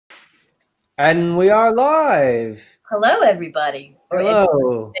And we are live. Hello, everybody.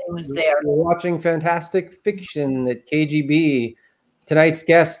 Hello. Anyone's there. We're watching Fantastic Fiction at KGB. Tonight's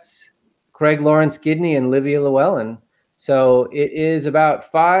guests, Laurance Gidney and Livia Llewellyn. So it is about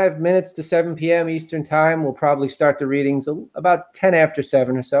 5 minutes to 7 p.m. Eastern Time. We'll probably start the readings about 10 after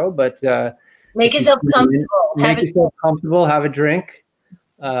 7 or so. But make yourself comfortable. Make yourself comfortable. Have a drink.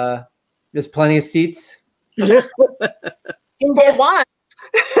 There's plenty of seats. In there one.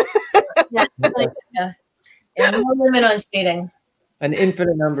 And no limit on seating. An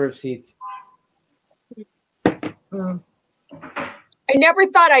infinite number of seats. I never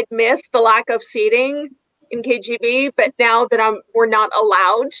thought I'd miss the lack of seating in KGB, but now that we're not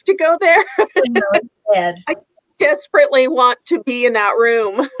allowed to go there, I desperately want to be in that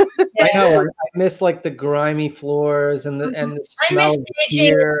room. I know. I miss like the grimy floors and the smell of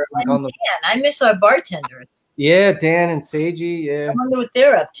beer. I miss our bartenders. Yeah, Dan and Seiji. Yeah. I wonder what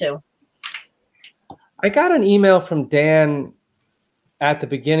they're up to. I got an email from Dan at the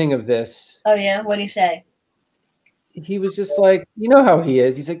beginning of this. Oh yeah, what did he say? He was just like, you know how he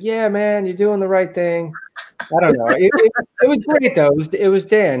is. He's like, yeah, man, you're doing the right thing. I don't know. It was great though. It was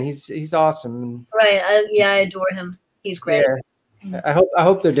Dan. He's awesome. Right. I adore him. He's great. Yeah. I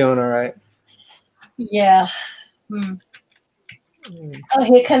hope they're doing all right. Yeah. Oh,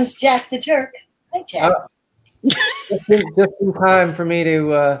 here comes Jack the Jerk. Hi, Jack. Just in time for me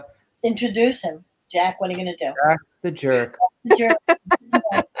to introduce him. Jack, what are you going to do? Jack the Jerk. The Jerk. Jack,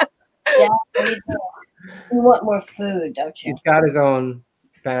 what are you doing? You want more food, don't you? He's got his own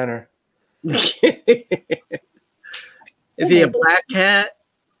banner. Is he a black cat?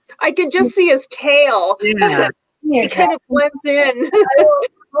 I can just see his tail. Yeah. He kind of blends in.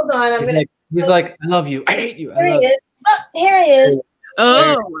 Hold on, He's like, I love you. I hate you. Here he is. Oh, here he is.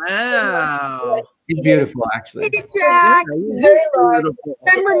 Oh, wow. He's beautiful, actually. Hey, Jack. Very beautiful.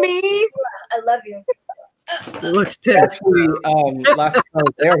 Remember me? I love you. He looks pissed. Actually, last time I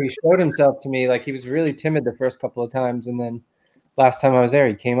was there, he showed himself to me. Like, he was really timid the first couple of times, and then last time I was there,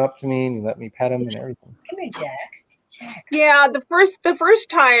 he came up to me and he let me pet him and everything. Come here, Jack. Yeah, the first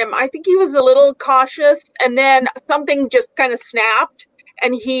time, I think he was a little cautious, and then something just kind of snapped,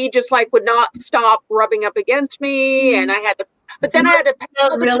 and he just like would not stop rubbing up against me, and I had to. But then I had to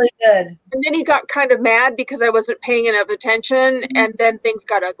pet him really good. And then he got kind of mad because I wasn't paying enough attention, and then things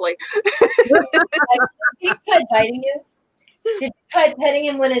got ugly. Did you try biting you? Did you try petting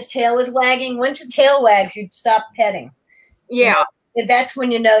him when his tail was wagging? Once his tail wags, you'd stop petting. Yeah. You know, that's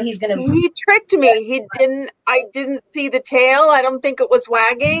when you know he's going to. He tricked me. I didn't see the tail. I don't think it was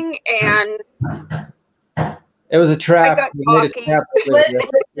wagging, and it was a trap. I got cocky. I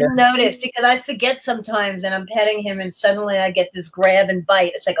didn't notice because I forget sometimes, and I'm petting him, and suddenly I get this grab and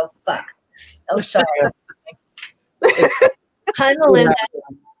bite. It's like, oh fuck! Oh sorry. Hi, Melinda.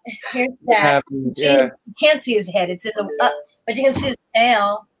 Here's Jack. Yeah. You can't see his head. It's in the but you can see his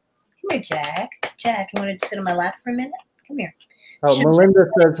tail. Come here, Jack. Jack, you want to sit on my lap for a minute? Come here. Oh, Melinda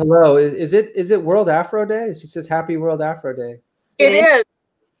says hello. Is it World Afro Day? She says Happy World Afro Day. It is.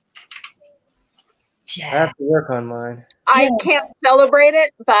 Jack. I have to work on mine. I can't celebrate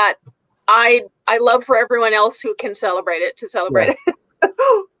it, but I love for everyone else who can celebrate it to celebrate it.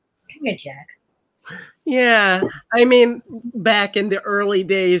 Come here, Jack. Yeah, I mean, back in the early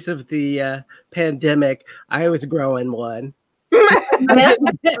days of the pandemic, I was growing one. I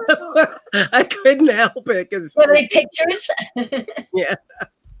couldn't help it because. Have any pictures? Yeah.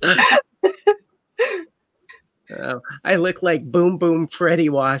 I look like Boom Boom Freddie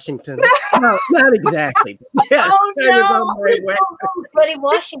Washington. No, not exactly. Yeah, oh no, Freddie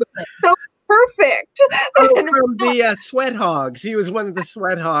Washington. So perfect. From the Sweat Hogs. He was one of the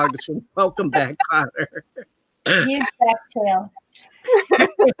Sweat Hogs from Welcome Back, Cotter. He's Jack's tail.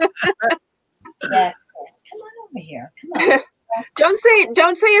 Jack, come on over here. Come on.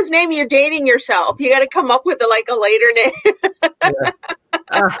 Don't say his name. You're dating yourself. You got to come up with a later name.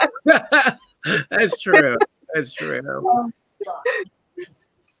 That's true. That's true.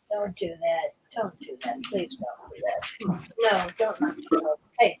 Don't do that. Don't do that. Please don't do that. Come on. No, don't.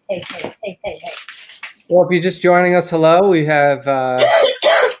 Hey. Well, if you're just joining us, hello. We have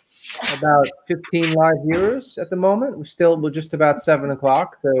about 15 live viewers at the moment. We're just about 7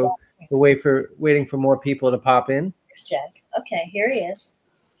 o'clock, so we're waiting for more people to pop in. Thanks, Jack. Okay, here he is.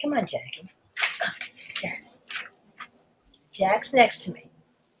 Come on, Jackie. Jack. Jack's next to me.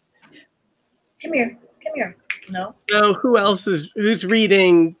 Come here. No. So who's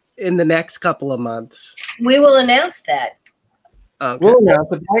reading in the next couple of months? We will announce that. Okay. We'll announce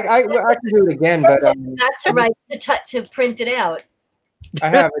it. I can do it again, but not to write to print it out. I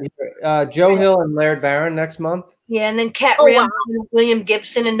have it here. Joe Hill and Laird Barron next month. Yeah, and then Kat Wow. and William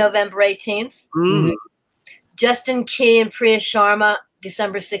Gibson in November 18th. Mm. Justin Key and Priya Sharma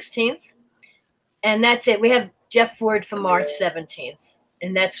December 16th. And that's it. We have Jeff Ford for March 17th.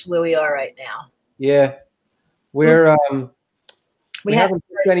 And that's where we are right now. Yeah. We're we haven't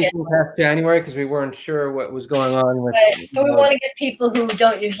first put anything past January because we weren't sure what was going on with but we want to get people who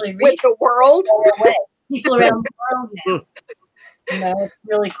don't usually read With the world. away. People around the world now. You know, it's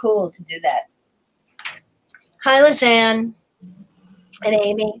really cool to do that. Hi, Lizanne and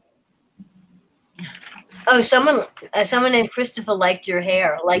Amy. Oh, someone named Christopher liked your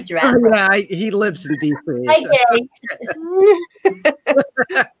hair, liked your afro. Yeah, he lives in DC. Hi,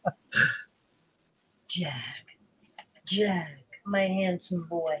 Jay. Jack, my handsome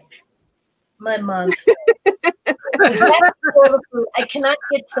boy, my monster. I cannot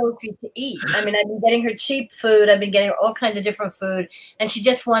get Sophie to eat. I mean, I've been getting her cheap food. I've been getting her all kinds of different food, and she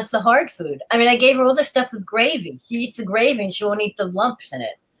just wants the hard food. I mean, I gave her all the stuff with gravy. She eats the gravy, and she won't eat the lumps in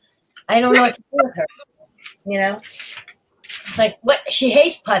it. I don't know what to do with her. You know, it's like what she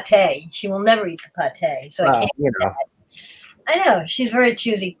hates pate. She will never eat the pate. So I can't. you know. I know she's very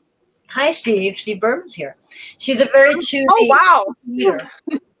choosy. Hi, Steve. Steve Berman's here. She's a very choosy eater.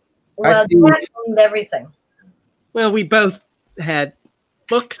 Well, Jack owned everything. Well, we both had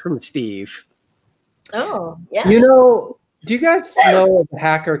books from Steve. Oh, yeah. You know, do you guys know of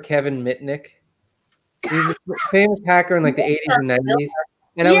hacker Kevin Mitnick? He's a famous hacker in like the 80s and 90s.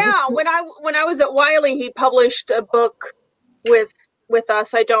 And when I was at Wiley, he published a book with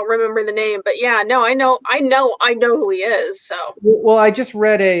us. I don't remember the name, but yeah, no, I know who he is. So well, I just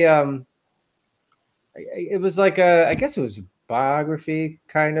read it was like I guess it was a biography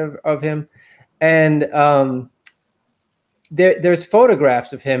kind of him, and there's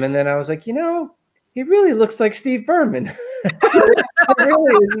photographs of him, and then I was like, you know, he really looks like Steve Berman.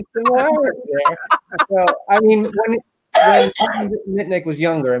 Really is a similarity there. So I mean, when Mitnick was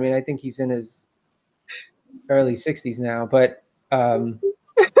younger, I mean, I think he's in his early 60s now, but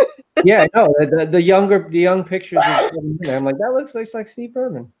yeah, no, the young pictures of him, I'm like, that looks like Steve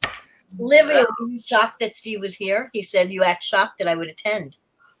Berman. Livia, were you shocked that Steve was here? He said you act shocked that I would attend.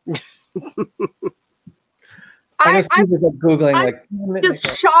 I know Steve was like Googling, I'm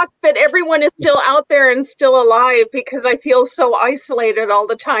just shocked that everyone is still out there and still alive because I feel so isolated all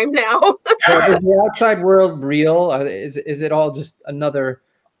the time now. So is the outside world real? Is it all just another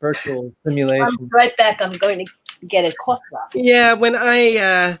virtual simulation? I'm right back. I'm going to get a cough drop. Yeah, when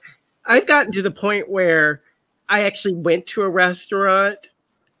I've gotten to the point where I actually went to a restaurant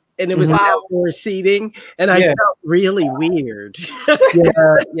and it was outdoor seating, and I felt really weird.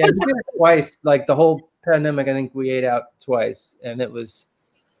 Yeah, we did it twice. Like the whole pandemic, I think we ate out twice, and it was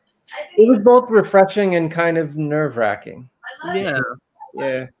both refreshing and kind of nerve-wracking. Yeah.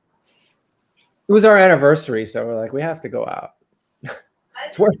 It was our anniversary, so we're like, we have to go out.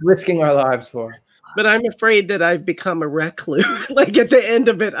 It's worth risking our lives for. But I'm afraid that I've become a recluse. Like at the end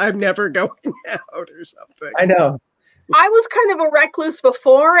of it, I'm never going out or something. I know. I was kind of a recluse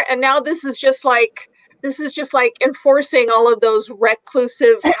before, and now this is just like enforcing all of those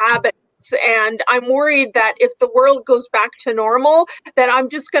reclusive habits. And I'm worried that if the world goes back to normal, that I'm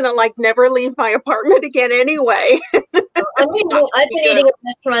just gonna like never leave my apartment again anyway. I've been eating at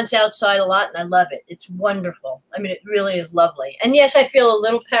restaurants outside a lot, and I love it. It's wonderful. I mean, it really is lovely. And yes, I feel a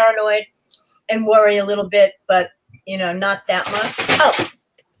little paranoid and worry a little bit, but you know, not that much. Oh,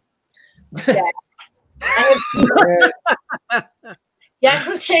 Jack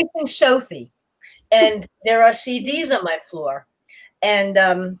was chasing Sophie, and there are CDs on my floor,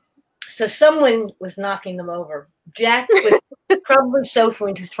 and so someone was knocking them over. Jack was probably Sophie,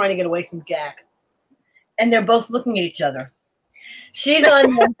 and he's trying to get away from Jack, and they're both looking at each other. She's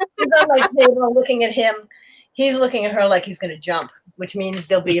on my table looking at him. He's looking at her like he's going to jump, which means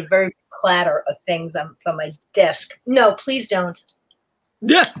there'll be a very clatter of things from my desk. No, please don't.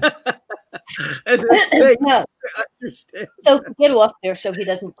 Yeah. No. So get off there so he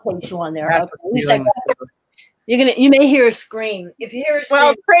doesn't place you on there. You may hear a scream. If you hear a scream,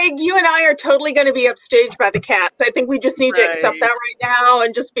 well, Craig, you and I are totally going to be upstaged by the cats. I think we just need to accept that right now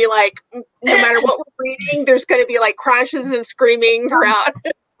and just be like, no matter what we're reading, there's going to be like crashes and screaming throughout.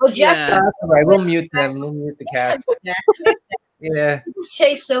 Well, Jeff, that's all right. We'll mute them. We'll mute the cats. Yeah. Just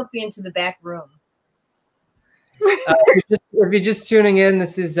chase Sophie into the back room. If you're just tuning in,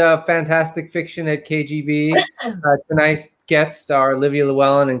 this is Fantastic Fiction at KGB. Tonight's guests are Livia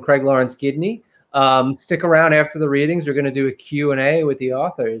Llewellyn and Craig Laurance Gidney. Stick around after the readings. We're going to do a Q&A with the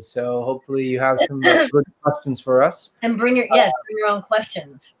authors, so hopefully you have some good questions for us. And bring your own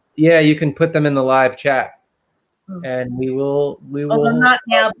questions. Yeah, you can put them in the live chat. and we will. Although not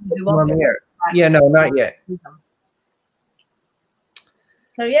now. We won't be here. Yeah, no, not yet.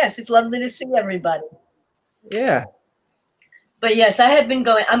 So yes, it's lovely to see everybody. Yeah. But yes, I have been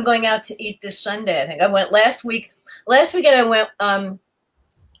going. I'm going out to eat this Sunday. I think I went last week. Last weekend I went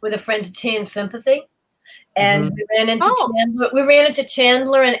with a friend to Tea and Sympathy, and we ran into Chandler. We ran into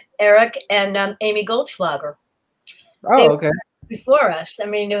Chandler and Eric and Amy Goldschlager. Oh, okay. Before us. I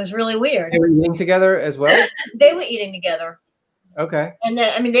mean, it was really weird. They were eating together as well? They were eating together. Okay. And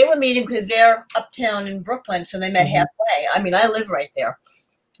then, I mean, they were meeting because they're uptown in Brooklyn, so they met halfway. I mean, I live right there.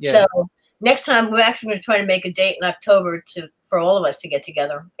 Yeah. So next time we're actually going to try to make a date in October for all of us to get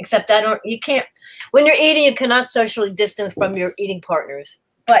together. Except you can't, when you're eating, you cannot socially distance from your eating partners.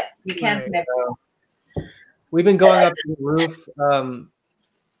 But you can from everyone. We've been going up to the roof.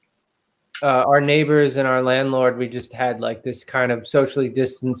 Our neighbors and our landlord, we just had like this kind of socially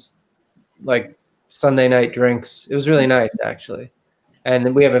distanced, like Sunday night drinks. It was really nice, actually. And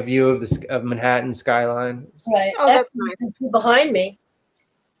then we have a view of Manhattan skyline. Right. Oh, that's nice. Behind me.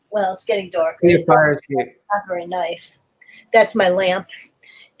 Well, it's getting dark. The fire escape. Not very nice. That's my lamp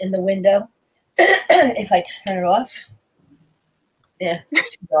in the window. If I turn it off. Yeah,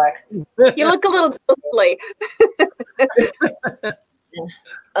 it's too dark. You look a little ghostly.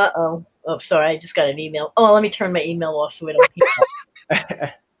 Uh-oh. Oh, sorry. I just got an email. Oh, let me turn my email off so we don't hear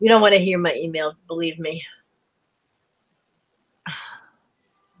that. You don't want to hear my email, believe me.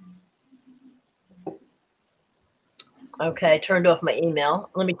 Okay, I turned off my email.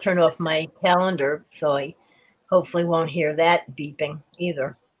 Let me turn off my calendar so I hopefully won't hear that beeping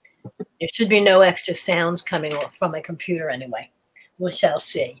either. There should be no extra sounds coming off from my computer anyway. We shall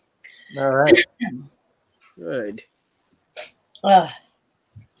see. All right. Good.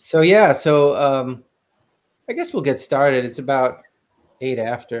 So yeah, I guess we'll get started. It's about 8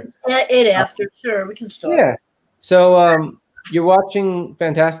 after. Yeah, 8 after. Sure, we can start. Yeah. So you're watching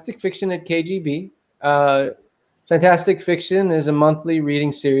Fantastic Fiction at KGB. Fantastic Fiction is a monthly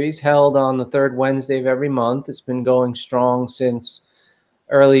reading series held on the third Wednesday of every month. It's been going strong since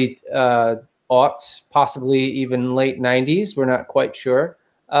early aughts, possibly even late 90s. We're not quite sure.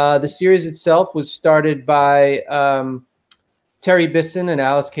 The series itself was started by Terry Bisson and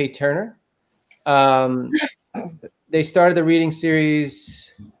Alice K. Turner. They started the reading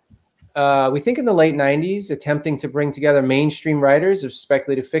series, we think in the late 90s, attempting to bring together mainstream writers of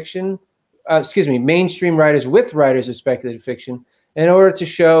speculative fiction, mainstream writers with writers of speculative fiction, in order to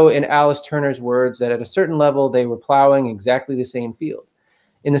show, in Alice Turner's words, that at a certain level, they were plowing exactly the same field.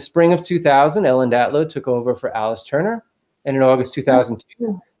 In the spring of 2000, Ellen Datlow took over for Alice Turner, and in August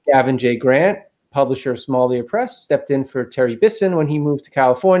 2002, Gavin J. Grant, publisher of Small Lear Press, stepped in for Terry Bisson when he moved to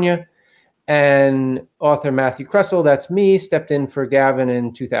California, and author Matthew Kressel, that's me, stepped in for Gavin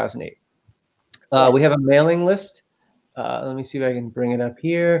in 2008. We have a mailing list. Let me see if I can bring it up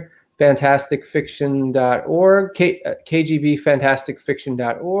here. fantasticfiction.org,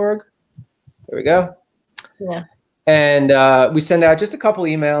 kgbfantasticfiction.org. There we go. Yeah. And we send out just a couple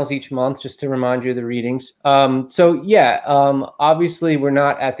emails each month just to remind you of the readings. Obviously we're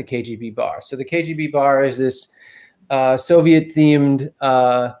not at the KGB Bar. So the KGB Bar is this Soviet-themed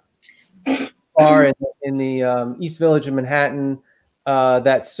bar in the East Village of Manhattan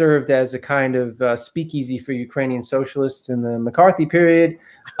that served as a kind of speakeasy for Ukrainian socialists in the McCarthy period.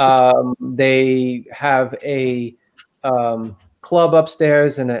 They have a club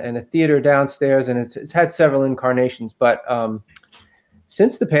upstairs and a theater downstairs, and it's had several incarnations. But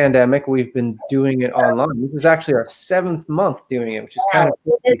since the pandemic, we've been doing it online. This is actually our 7th month doing it, which is kind of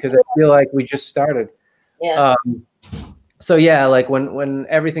cool because I feel like we just started. Yeah. So yeah, like when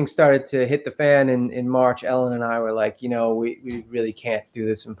everything started to hit the fan in March, Ellen and I were like, we really can't do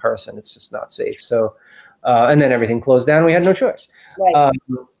this in person. It's just not safe. So, and then everything closed down. We had no choice. Right.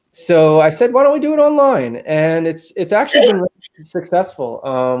 So I said, why don't we do it online? And it's actually been really successful.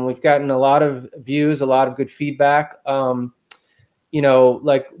 We've gotten a lot of views, a lot of good feedback.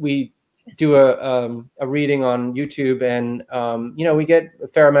 Like we do a reading on YouTube, and we get a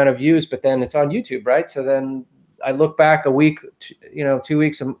fair amount of views, but then it's on YouTube, right? So then I look back a week, 2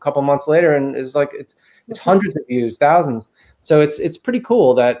 weeks, a couple months later, and it's like it's hundreds of views, thousands. So it's pretty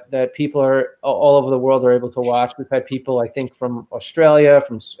cool that people are all over the world are able to watch. We've had people, I think, from Australia,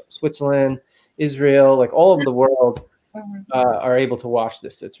 from Switzerland, Israel, like all over the world are able to watch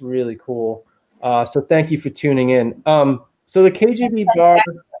this. It's really cool. So thank you for tuning in. So the KGB Bar,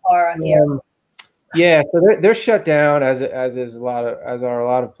 so they're shut down as are a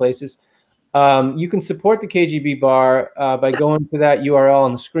lot of places. You can support the KGB Bar by going to that URL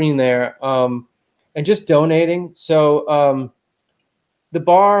on the screen there and just donating. So the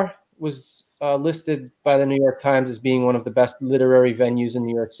bar was listed by the New York Times as being one of the best literary venues in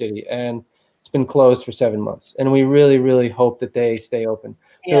New York City, and it's been closed for 7 months. And we really, really hope that they stay open.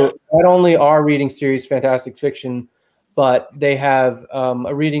 Yeah. So not only are reading serious fantastic fiction, but they have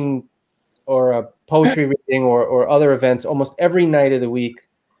a reading or a poetry reading or other events almost every night of the week,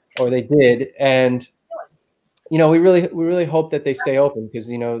 or they did. And we really hope that they stay open, because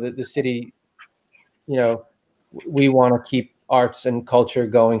the city, we want to keep arts and culture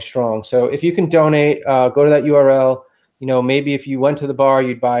going strong. So if you can donate, go to that URL. Maybe if you went to the bar,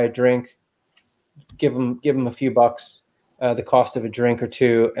 you'd buy a drink, give them a few bucks, the cost of a drink or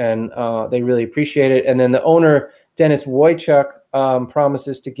two, and they really appreciate it. And then the owner, Dennis Wojciech,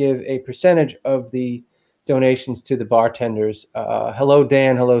 promises to give a percentage of the donations to the bartenders. Hello,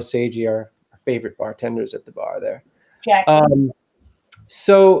 Dan. Hello, Seiji, our favorite bartenders at the bar there.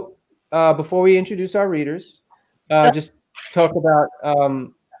 So before we introduce our readers, just talk about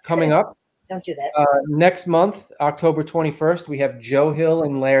coming up. Don't do that. Next month, October 21st, we have Joe Hill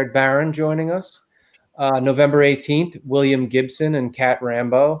and Laird Barron joining us. November 18th, William Gibson and Kat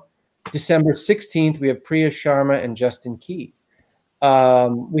Rambo. December 16th, we have Priya Sharma and Justin Key.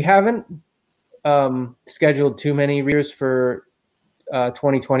 We haven't scheduled too many readers for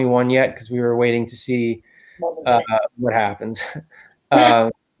 2021 yet, because we were waiting to see what happens.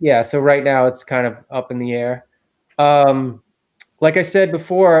 Yeah, so right now it's kind of up in the air. Like I said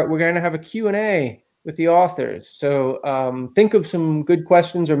before, we're going to have a Q&A with the authors. So think of some good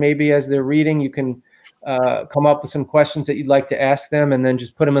questions, or maybe as they're reading, you can come up with some questions that you'd like to ask them, and then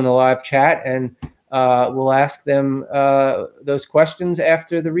just put them in the live chat, and we'll ask them those questions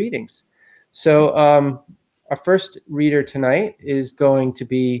after the readings. So our first reader tonight is going to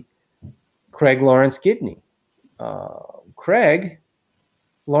be Craig Laurance Gidney. Craig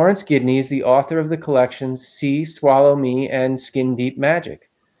Laurance Gidney is the author of the collections Sea, Swallow Me, and Skin Deep Magic,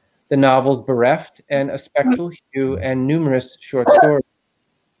 the novels Bereft and A Spectral Hue, and numerous short stories.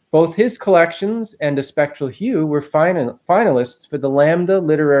 Both his collections and A Spectral Hue were finalists for the Lambda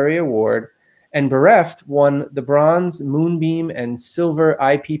Literary Award, and Bereft won the Bronze, Moonbeam, and Silver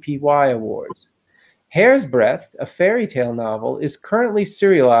IPPY Awards. Hairsbreadth, a fairy tale novel, is currently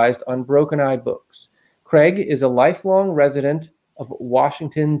serialized on Broken Eye Books. Craig is a lifelong resident of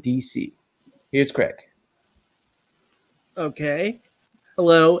Washington, D.C. Here's Craig. Okay.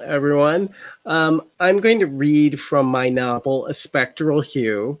 Hello, everyone. I'm going to read from my novel, A Spectral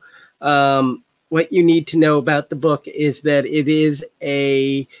Hue. What you need to know about the book is that it is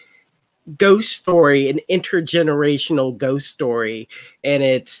a ghost story, an intergenerational ghost story, and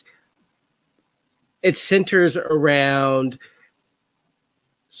it centers around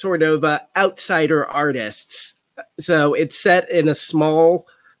sort of outsider artists. So it's set in a small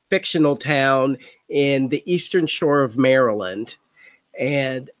fictional town in the eastern shore of Maryland.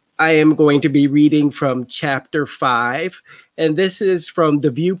 And I am going to be reading from chapter 5. And this is from the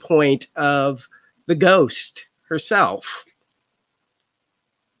viewpoint of the ghost herself.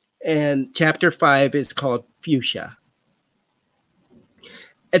 And chapter 5 is called Fuchsia.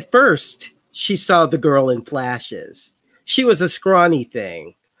 At first, she saw the girl in flashes. She was a scrawny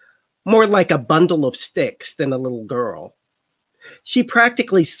thing, more like a bundle of sticks than a little girl. She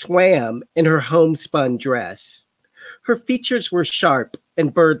practically swam in her homespun dress. Her features were sharp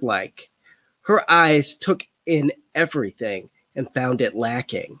and bird-like. Her eyes took in everything and found it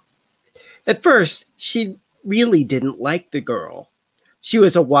lacking. At first, she really didn't like the girl. She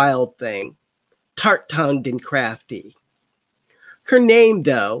was a wild thing, tart-tongued and crafty. Her name,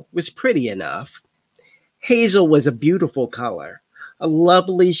 though, was pretty enough. Hazel was a beautiful color, a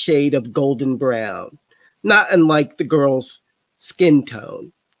lovely shade of golden brown, not unlike the girl's skin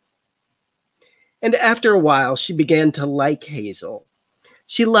tone. And after a while, she began to like Hazel.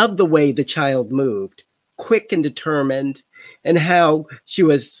 She loved the way the child moved, quick and determined, and how she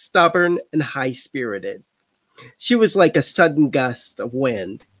was stubborn and high-spirited. She was like a sudden gust of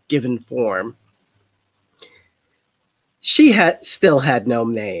wind, given form. She still had no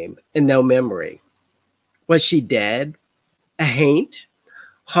name and no memory. Was she dead? A haint?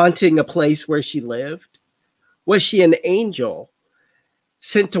 Haunting a place where she lived? Was she an angel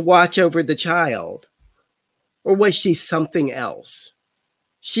sent to watch over the child? Or was she something else?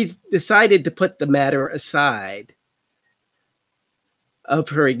 She decided to put the matter aside of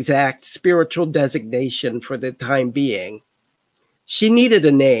her exact spiritual designation for the time being. She needed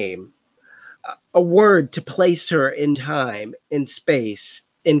a name, a word to place her in time, in space,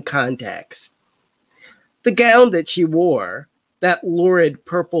 in context. The gown that she wore, that lurid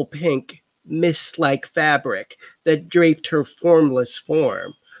purple-pink, mist-like fabric that draped her formless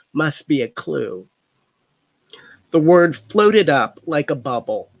form, must be a clue. The word floated up like a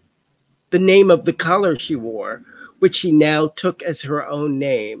bubble. the name of the color she wore, which she now took as her own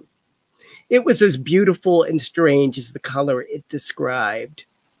name. It was as beautiful and strange as the color it described.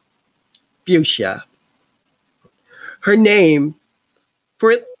 Fuchsia. Her name,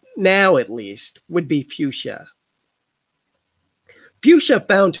 for now at least, would be Fuchsia. Fuchsia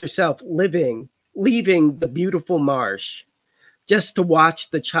found herself leaving the beautiful marsh just to watch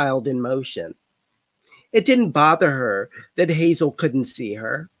the child in motion. It didn't bother her that Hazel couldn't see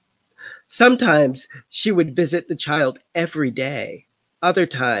her. Sometimes she would visit the child every day. Other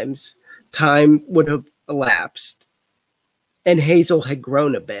times, time would have elapsed, and Hazel had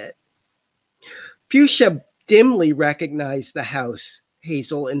grown a bit. Fuchsia dimly recognized the house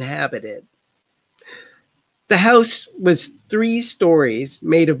Hazel inhabited. The house was 3 stories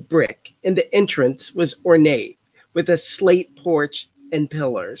made of brick, and the entrance was ornate, with a slate porch and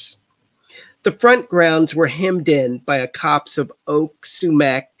pillars. The front grounds were hemmed in by a copse of oak,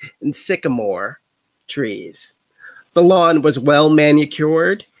 sumac, and sycamore trees. The lawn was well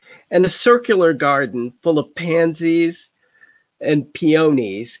manicured, and a circular garden full of pansies and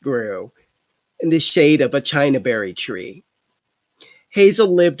peonies grew in the shade of a chinaberry tree.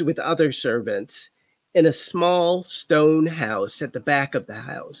 Hazel lived with other servants in a small stone house at the back of the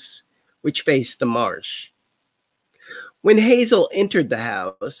house, which faced the marsh. When Hazel entered the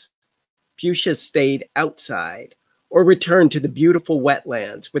house, Fuchsia stayed outside or returned to the beautiful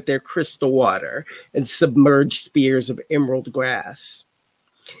wetlands with their crystal water and submerged spears of emerald grass.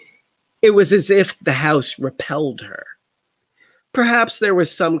 It was as if the house repelled her. Perhaps there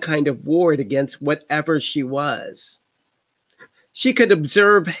was some kind of ward against whatever she was. She could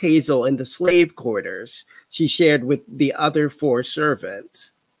observe Hazel in the slave quarters she shared with the other 4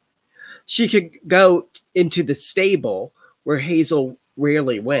 servants. She could go into the stable where Hazel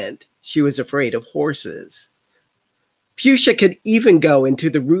rarely went. She was afraid of horses. Fuchsia could even go into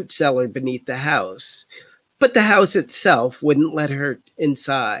the root cellar beneath the house, but the house itself wouldn't let her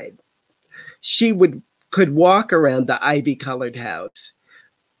inside. She could walk around the ivy-colored house.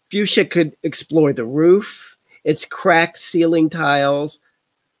 Fuchsia could explore the roof, its cracked ceiling tiles,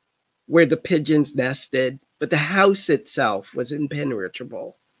 where the pigeons nested, but the house itself was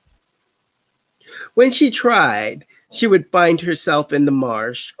impenetrable. When she tried, she would find herself in the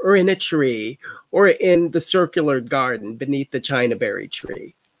marsh, or in a tree, or in the circular garden beneath the chinaberry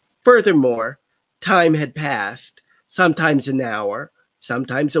tree. Furthermore, time had passed, sometimes an hour,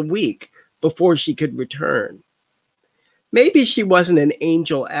 sometimes a week, before she could return. Maybe she wasn't an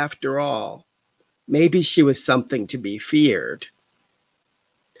angel after all. Maybe she was something to be feared.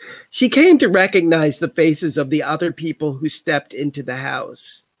 She came to recognize the faces of the other people who stepped into the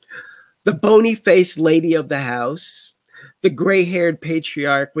house. The bony-faced lady of the house, the gray-haired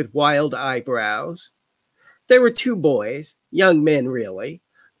patriarch with wild eyebrows. There were 2 boys, young men really,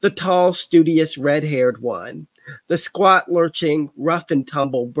 the tall, studious, red-haired one, the squat, lurching,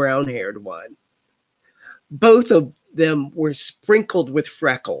 rough-and-tumble, brown-haired one. Both of them were sprinkled with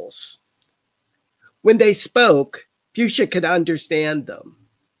freckles. When they spoke, Fuchsia could understand them,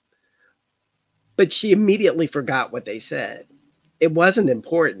 but she immediately forgot what they said. It wasn't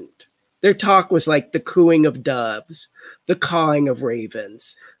important. Their talk was like the cooing of doves, the cawing of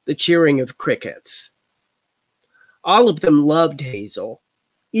ravens, the cheering of crickets. All of them loved Hazel,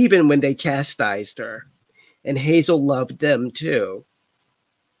 even when they chastised her, and Hazel loved them too.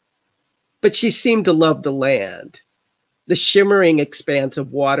 But she seemed to love the land, the shimmering expanse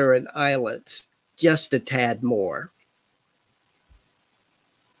of water and islets, just a tad more.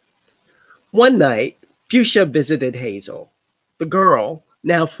 One night, Fuchsia visited Hazel. The girl,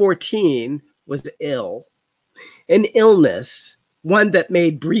 now 14, was ill. An illness, one that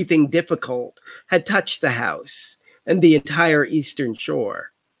made breathing difficult, had touched the house and the entire eastern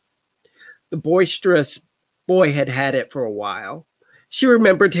shore. The boisterous boy had had it for a while. She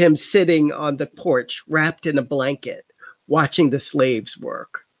remembered him sitting on the porch, wrapped in a blanket, watching the slaves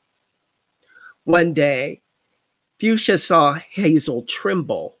work. One day, Fuchsia saw Hazel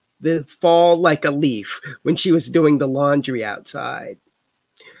tremble, then fall like a leaf when she was doing the laundry outside.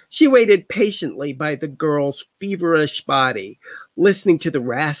 She waited patiently by the girl's feverish body, listening to the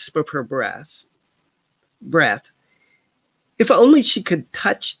rasp of her breath. If only she could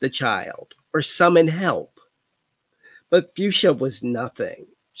touch the child or summon help. But Fuchsia was nothing.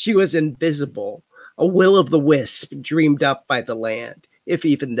 She was invisible, a will-o'-the-wisp dreamed up by the land, if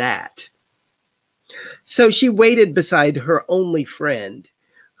even that. So she waited beside her only friend,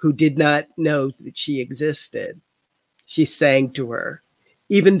 who did not know that she existed. She sang to her,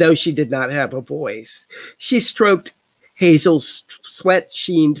 even though she did not have a voice. She stroked Hazel's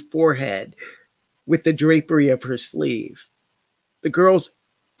sweat-sheened forehead with the drapery of her sleeve. The girl's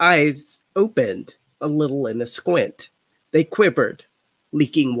eyes opened a little in a squint. They quivered,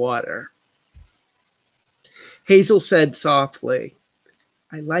 leaking water. Hazel said softly,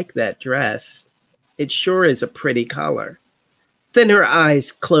 "I like that dress. It sure is a pretty color." Then her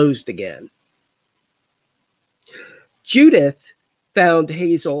eyes closed again. Judith found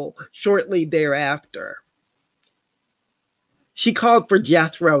Hazel shortly thereafter. She called for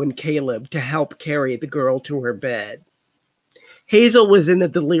Jethro and Caleb to help carry the girl to her bed. Hazel was in a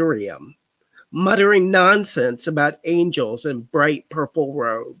delirium, muttering nonsense about angels in bright purple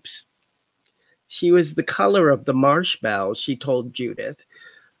robes. She was the color of the marsh boughs, she told Judith,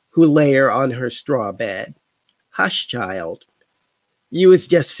 who lay on her straw bed. "Hush, child. You was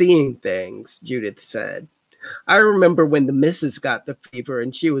just seeing things," Judith said. "I remember when the missus got the fever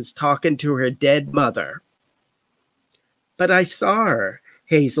and she was talking to her dead mother." "But I saw her,"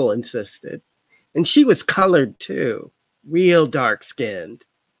 Hazel insisted. "And she was colored too, real dark-skinned."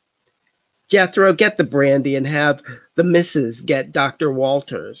 "Jethro, get the brandy and have the missus get Dr.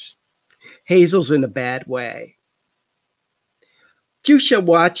 Walters. Hazel's in a bad way." Fuchsia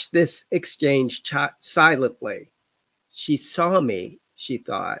watched this exchange silently. She saw me, she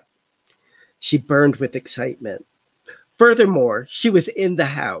thought. She burned with excitement. Furthermore, she was in the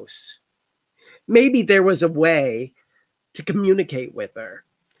house. Maybe there was a way to communicate with her.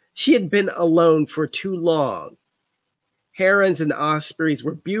 She had been alone for too long. Herons and ospreys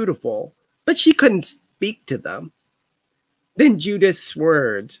were beautiful, but she couldn't speak to them. Then Judith's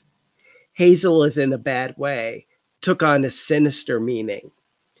words, "Hazel is in a bad way," took on a sinister meaning.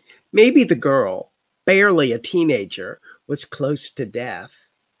 Maybe the girl, barely a teenager, was close to death.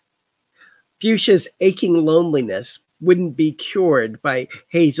 Fuchsia's aching loneliness wouldn't be cured by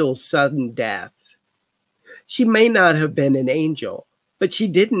Hazel's sudden death. She may not have been an angel, but she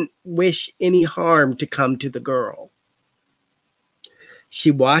didn't wish any harm to come to the girl. She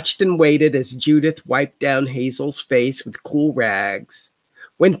watched and waited as Judith wiped down Hazel's face with cool rags.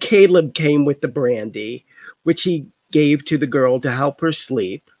 When Caleb came with the brandy, which he gave to the girl to help her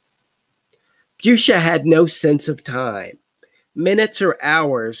sleep, Fuchsia had no sense of time. Minutes or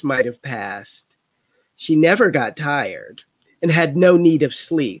hours might have passed. She never got tired and had no need of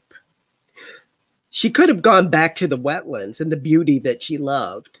sleep. She could have gone back to the wetlands and the beauty that she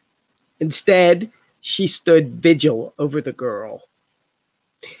loved. Instead, she stood vigil over the girl.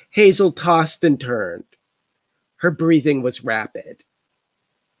 Hazel tossed and turned. Her breathing was rapid.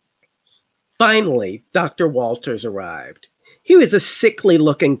 Finally, Dr. Walters arrived. He was a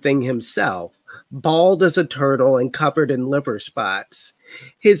sickly-looking thing himself, bald as a turtle and covered in liver spots.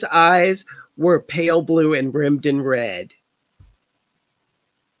 His eyes were pale blue and rimmed in red.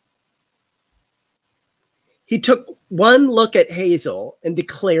 He took one look at Hazel and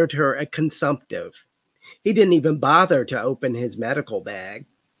declared her a consumptive. He didn't even bother to open his medical bag.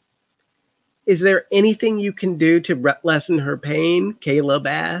 "Is there anything you can do to lessen her pain?" Caleb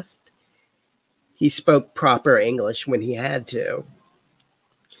asked. He spoke proper English when he had to.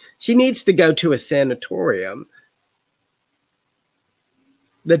 "She needs to go to a sanatorium,"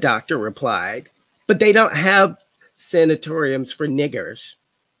 the doctor replied, "but they don't have sanatoriums for niggers.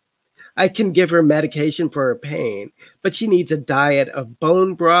 I can give her medication for her pain, but she needs a diet of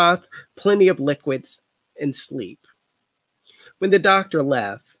bone broth, plenty of liquids, and sleep." When the doctor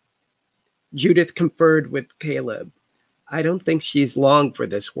left, Judith conferred with Caleb. "I don't think she's long for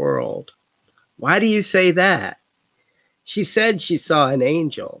this world." "Why do you say that?" "She said she saw an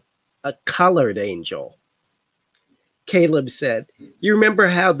angel, a colored angel." Caleb said, "You remember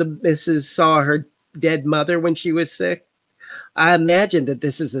how the missus saw her dead mother when she was sick? I imagine that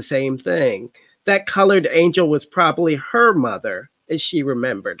this is the same thing. That colored angel was probably her mother as she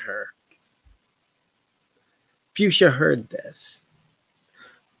remembered her." Fuchsia heard this.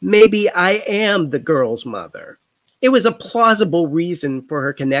 Maybe I am the girl's mother. It was a plausible reason for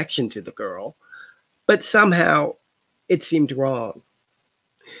her connection to the girl, but somehow it seemed wrong.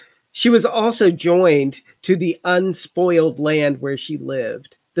 She was also joined to the unspoiled land where she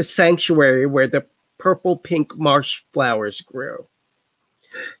lived, the sanctuary where the purple-pink marsh flowers grew.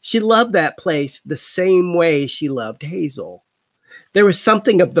 She loved that place the same way she loved Hazel. There was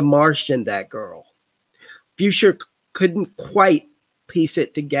something of the marsh in that girl. Fuchsia couldn't quite piece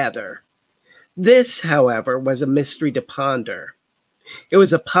it together. This, however, was a mystery to ponder. It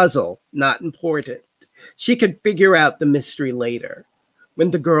was a puzzle, not important. She could figure out the mystery later,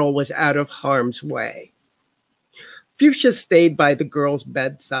 when the girl was out of harm's way. Fuchsia stayed by the girl's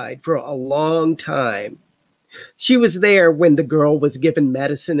bedside for a long time. She was there when the girl was given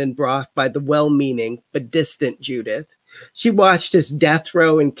medicine and broth by the well-meaning but distant Judith. She watched as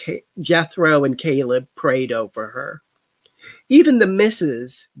Jethro and Caleb prayed over her. Even the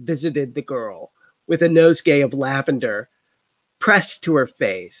missus visited the girl with a nosegay of lavender pressed to her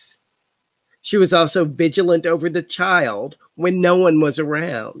face. She was also vigilant over the child when no one was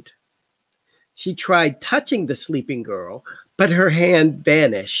around. She tried touching the sleeping girl, but her hand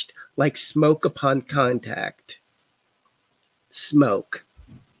vanished like smoke upon contact. Smoke.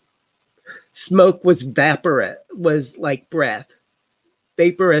 Smoke was like breath,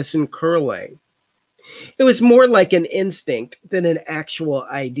 vaporous and curling. It was more like an instinct than an actual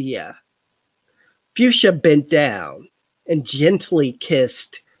idea. Fuchsia bent down and gently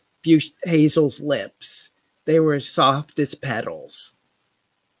kissed Hazel's lips. They were as soft as petals.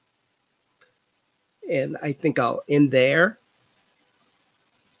 And I think I'll end there.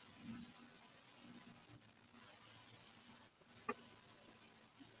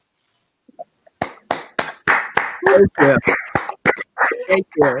 Thank you. Thank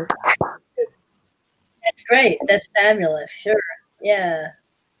you. That's great. That's fabulous. Sure. Yeah.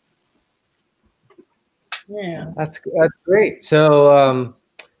 Yeah. That's great. So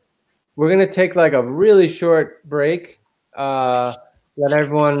we're gonna take like a really short break. Let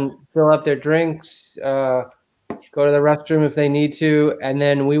everyone fill up their drinks, go to the restroom if they need to, and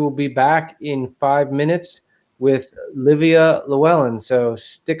then we will be back in 5 minutes with Livia Llewellyn. So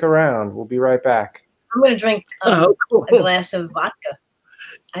stick around. We'll be right back. I'm going to drink a glass of vodka.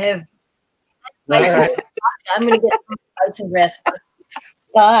 I have ice and vodka. I'm going to get some ice and grass.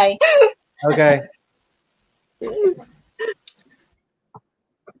 Bye. Okay.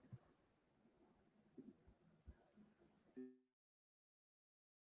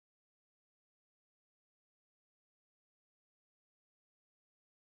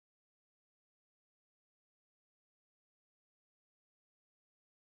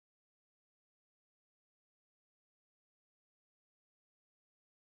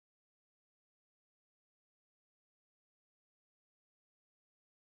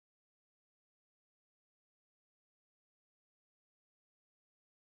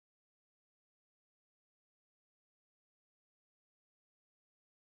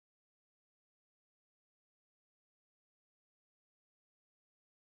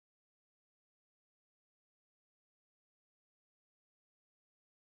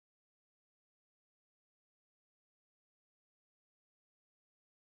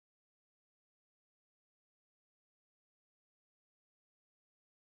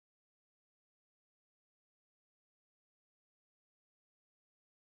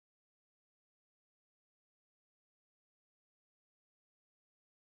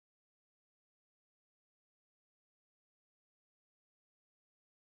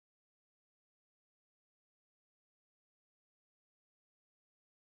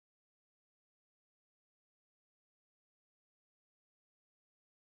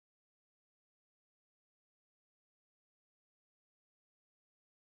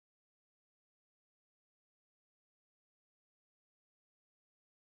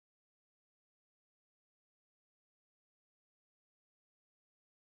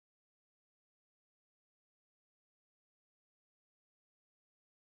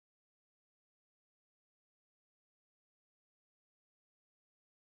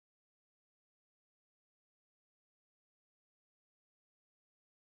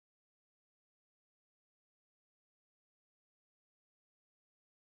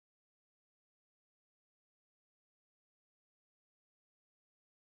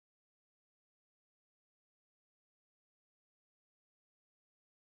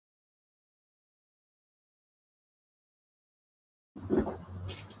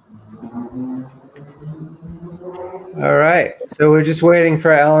 All right. So we're just waiting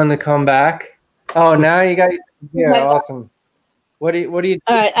for Ellen to come back. Oh, now you guys here. Awesome. What do you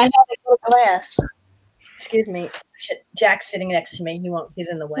All right, I have a little glass. Excuse me. Jack's sitting next to me. He's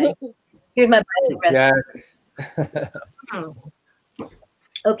in the way. Here's my bicycle. Yeah.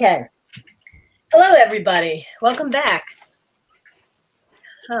 Okay. Hello, everybody. Welcome back.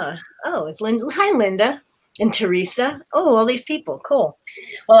 Oh, it's Linda. Hi, Linda and Teresa. Oh, all these people. Cool.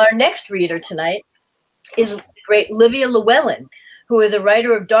 Well, our next reader tonight is great Livia Llewellyn, who is a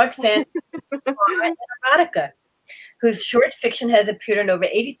writer of dark fantasy and erotica, whose short fiction has appeared in over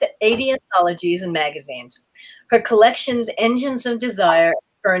 80 anthologies and magazines. Her collections, Engines of Desire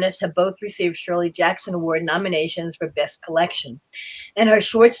and Furnace, have both received Shirley Jackson Award nominations for Best Collection. And her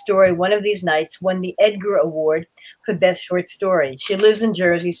short story, One of These Nights, won the Edgar Award for Best Short Story. She lives in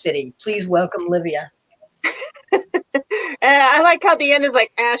Jersey City. Please welcome Livia. I like how the end is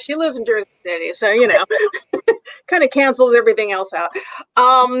like, she lives in Jersey City, so, you know, kind of cancels everything else out.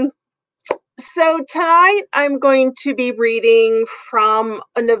 So tonight I'm going to be reading from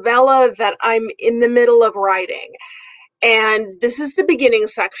a novella that I'm in the middle of writing. And this is the beginning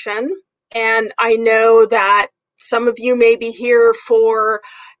section. And I know that some of you may be here for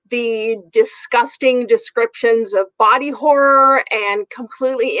the disgusting descriptions of body horror and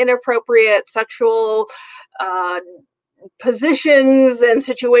completely inappropriate sexual positions and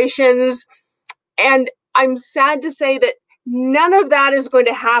situations. And I'm sad to say that none of that is going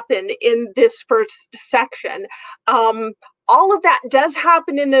to happen in this first section. All of that does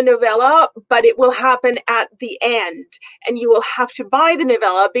happen in the novella, but it will happen at the end, and you will have to buy the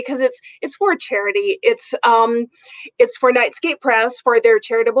novella because it's for charity. It's for Nightscape Press for their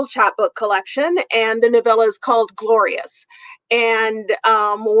charitable chapbook collection, and the novella is called Glorious. And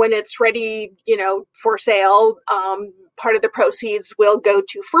when it's ready, for sale, part of the proceeds will go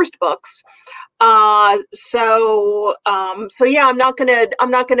to First Books. So yeah, I'm not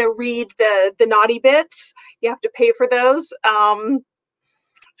gonna read the naughty bits. You have to pay for those.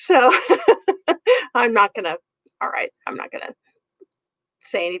 So I'm not gonna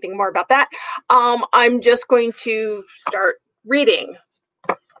say anything more about that. I'm just going to start reading.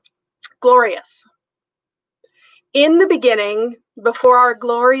 Glorious. In the beginning, before our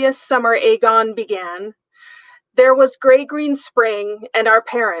glorious summer aegon began, there was gray-green spring and our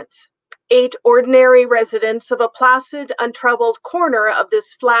parents, 8 ordinary residents of a placid, untroubled corner of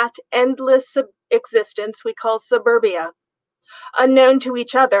this flat, endless existence we call suburbia. Unknown to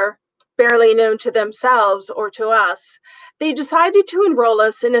each other, barely known to themselves or to us, they decided to enroll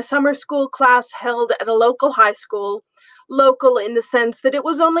us in a summer school class held at a local high school, local in the sense that it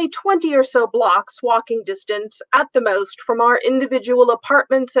was only 20 or so blocks walking distance at the most from our individual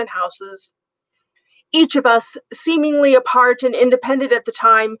apartments and houses. Each of us, seemingly apart and independent at the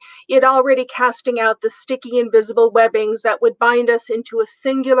time, yet already casting out the sticky invisible webbings that would bind us into a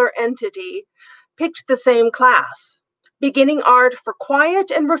singular entity, picked the same class, beginning art for quiet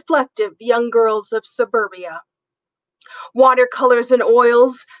and reflective young girls of suburbia. Watercolors and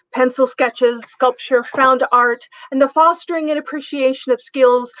oils, pencil sketches, sculpture, found art, and the fostering and appreciation of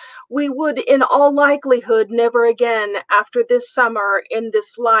skills we would in all likelihood never again after this summer in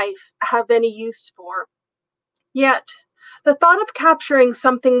this life have any use for. Yet, the thought of capturing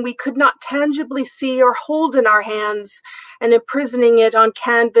something we could not tangibly see or hold in our hands and imprisoning it on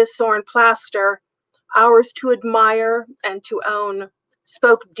canvas or in plaster, ours to admire and to own,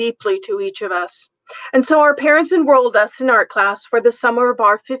 spoke deeply to each of us. And so our parents enrolled us in art class for the summer of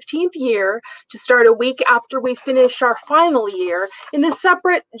our 15th year to start a week after we finished our final year in the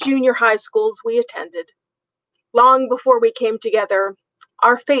separate junior high schools we attended. Long before we came together,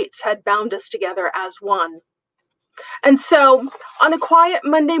 our fates had bound us together as one. And so, on a quiet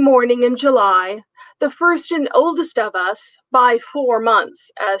Monday morning in July, the first and oldest of us, by 4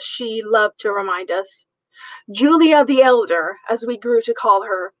 months, as she loved to remind us, Julia the elder, as we grew to call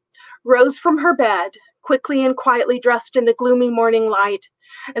her, rose from her bed, quickly and quietly dressed in the gloomy morning light,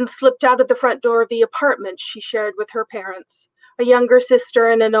 and slipped out of the front door of the apartment she shared with her parents, a younger sister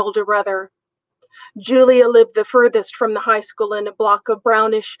and an older brother. Julia lived the furthest from the high school in a block of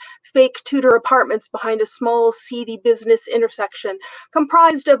brownish, fake Tudor apartments behind a small, seedy business intersection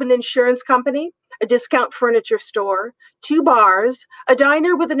comprised of an insurance company, a discount furniture store, 2 bars, a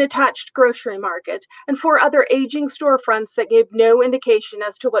diner with an attached grocery market, and 4 other aging storefronts that gave no indication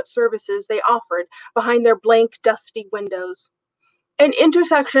as to what services they offered behind their blank, dusty windows. An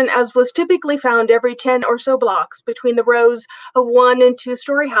intersection as was typically found every 10 or so blocks between the rows of 1- and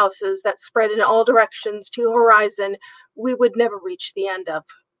 2-story houses that spread in all directions to a horizon we would never reach the end of.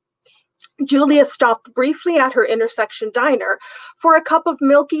 Julia stopped briefly at her intersection diner for a cup of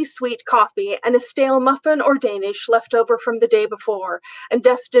milky sweet coffee and a stale muffin or Danish left over from the day before and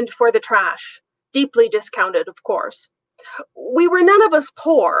destined for the trash, deeply discounted, of course. We were none of us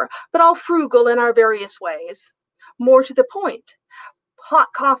poor, but all frugal in our various ways. More to the point, hot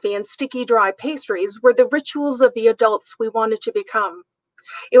coffee and sticky dry pastries were the rituals of the adults we wanted to become.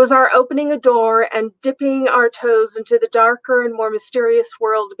 It was our opening a door and dipping our toes into the darker and more mysterious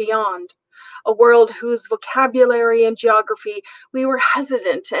world beyond, a world whose vocabulary and geography we were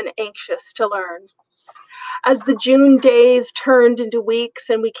hesitant and anxious to learn. As the June days turned into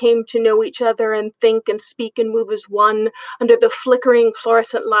weeks and we came to know each other and think and speak and move as one under the flickering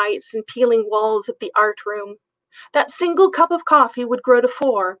fluorescent lights and peeling walls of the art room, that single cup of coffee would grow to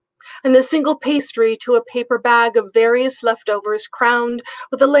 4, and the single pastry to a paper bag of various leftovers crowned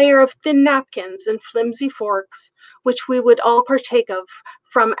with a layer of thin napkins and flimsy forks, which we would all partake of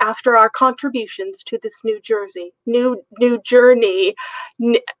from after our contributions to this new journey.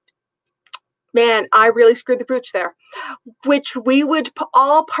 Man, I really screwed the pooch there. Which we would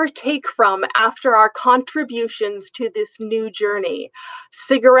all partake from after our contributions to this new journey.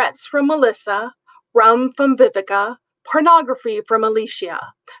 Cigarettes from Melissa, rum from Vivica, Pornography from Alicia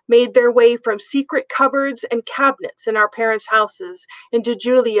made their way from secret cupboards and cabinets in our parents' houses into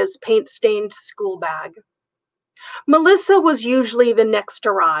Julia's paint-stained school bag. Melissa was usually the next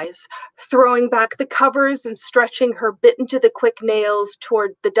to rise, throwing back the covers and stretching her bitten-to-the-quick nails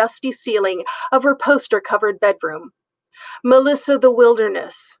toward the dusty ceiling of her poster-covered bedroom. Melissa the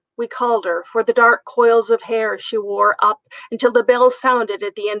Wilderness, we called her, for the dark coils of hair she wore up until the bell sounded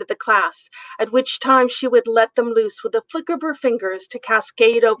at the end of the class, at which time she would let them loose with a flick of her fingers to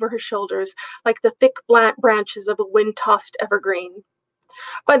cascade over her shoulders like the thick branches of a wind-tossed evergreen.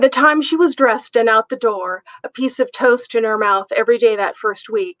 By the time she was dressed and out the door, a piece of toast in her mouth every day that first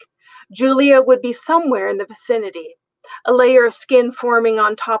week, Julia would be somewhere in the vicinity, a layer of skin forming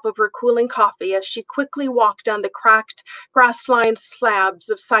on top of her cooling coffee as she quickly walked down the cracked, grass-lined slabs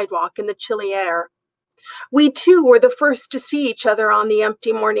of sidewalk in the chilly air. We too were the first to see each other on the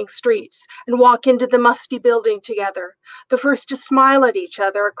empty morning streets and walk into the musty building together, the first to smile at each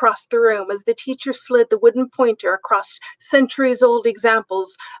other across the room as the teacher slid the wooden pointer across centuries-old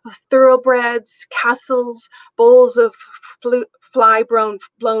examples of thoroughbreds, castles, bowls of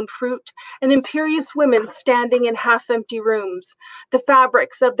fly-blown fruit, and imperious women standing in half-empty rooms, the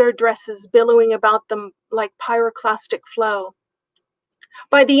fabrics of their dresses billowing about them like pyroclastic flow.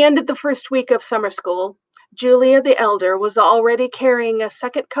 By the end of the first week of summer school, Julia the elder was already carrying a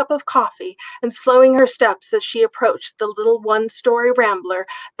second cup of coffee and slowing her steps as she approached the little one-story rambler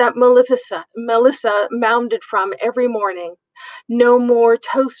that Melissa mounded from every morning. No more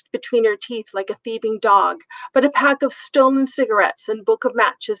toast between her teeth like a thieving dog, but a pack of stolen cigarettes and book of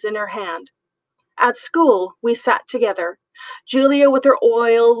matches in her hand. At school, we sat together, Julia with her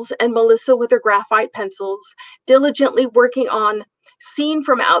oils and Melissa with her graphite pencils, diligently working on Seen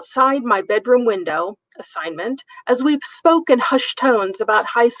from Outside My Bedroom Window assignment, as we spoke in hushed tones about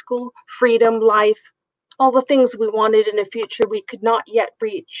high school, freedom, life, all the things we wanted in a future we could not yet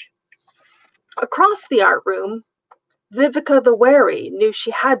reach. Across the art room, Vivica the Wary knew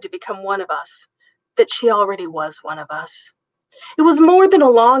she had to become one of us, that she already was one of us. It was more than a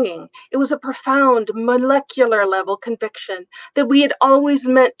longing. It was a profound, molecular-level conviction that we had always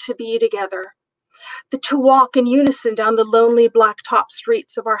meant to be together, to walk in unison down the lonely blacktop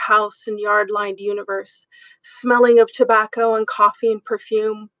streets of our house and yard-lined universe, smelling of tobacco and coffee and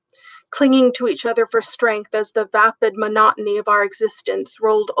perfume, clinging to each other for strength as the vapid monotony of our existence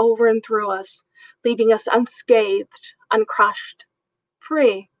rolled over and through us, leaving us unscathed, uncrushed,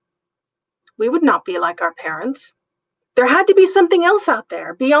 free. We would not be like our parents. There had to be something else out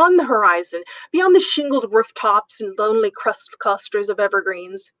there, beyond the horizon, beyond the shingled rooftops and lonely clusters of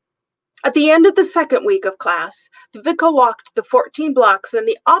evergreens. At the end of the second week of class, Vivica walked the 14 blocks in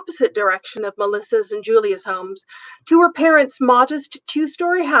the opposite direction of Melissa's and Julia's homes to her parents' modest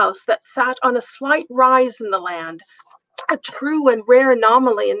two-story house that sat on a slight rise in the land, a true and rare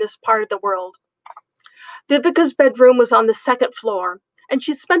anomaly in this part of the world. Vivica's bedroom was on the second floor, and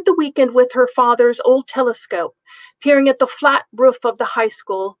she spent the weekend with her father's old telescope, peering at the flat roof of the high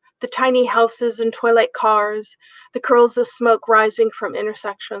school, the tiny houses and toilet cars, the curls of smoke rising from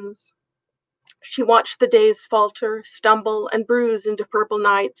intersections. She watched the days falter, stumble, and bruise into purple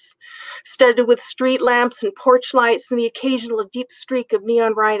nights, studded with street lamps and porch lights and the occasional deep streak of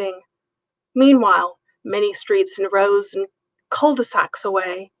neon writing. Meanwhile, many streets and rows and cul-de-sacs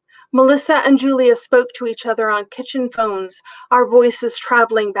away, Melissa and Julia spoke to each other on kitchen phones, our voices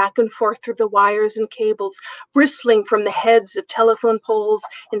traveling back and forth through the wires and cables, bristling from the heads of telephone poles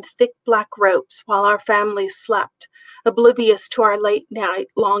in thick black ropes while our families slept, oblivious to our late-night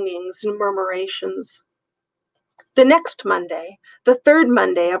longings and murmurations. The next Monday, the third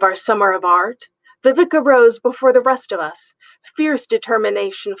Monday of our summer of art, Vivica rose before the rest of us, fierce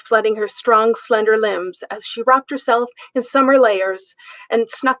determination flooding her strong, slender limbs as she wrapped herself in summer layers and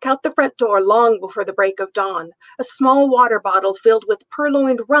snuck out the front door long before the break of dawn, a small water bottle filled with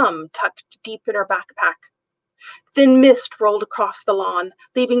purloined rum tucked deep in her backpack. Thin mist rolled across the lawn,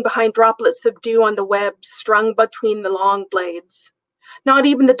 leaving behind droplets of dew on the webs strung between the long blades. Not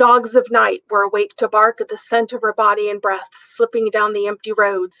even the dogs of night were awake to bark at the scent of her body and breath slipping down the empty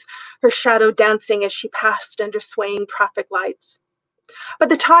roads, her shadow dancing as she passed under swaying traffic lights. By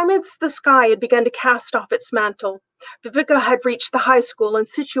the time the sky had begun to cast off its mantle, Vivica had reached the high school and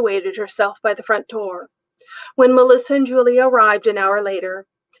situated herself by the front door. When Melissa and Julia arrived an hour later,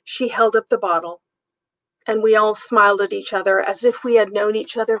 she held up the bottle, and we all smiled at each other as if we had known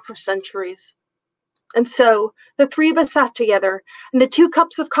each other for centuries. And so, the three of us sat together, and the 2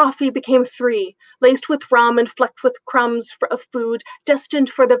 cups of coffee became 3, laced with rum and flecked with crumbs of food destined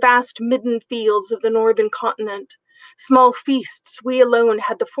for the vast midden fields of the northern continent, small feasts we alone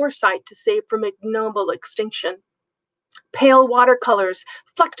had the foresight to save from ignoble extinction. Pale watercolors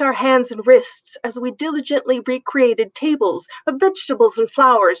flecked our hands and wrists as we diligently recreated tables of vegetables and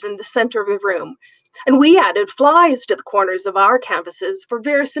flowers in the center of the room. And we added flies to the corners of our canvases for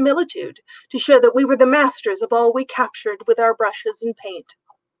verisimilitude, to show that we were the masters of all we captured with our brushes and paint.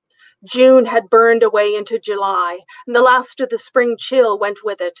 June had burned away into July, and the last of the spring chill went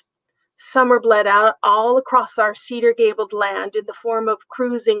with it. Summer bled out all across our cedar-gabled land in the form of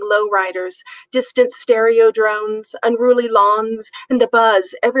cruising lowriders, distant stereo drones, unruly lawns, and the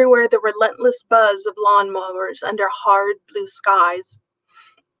buzz everywhere, the relentless buzz of lawnmowers under hard blue skies.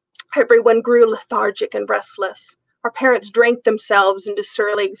 Everyone grew lethargic and restless. Our parents drank themselves into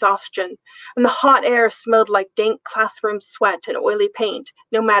surly exhaustion, and the hot air smelled like dank classroom sweat and oily paint,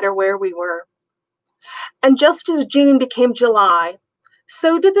 no matter where we were. And just as June became July,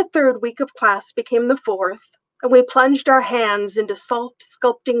 so did the third week of class become the fourth, and we plunged our hands into soft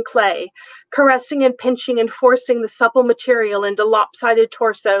sculpting clay, caressing and pinching and forcing the supple material into lopsided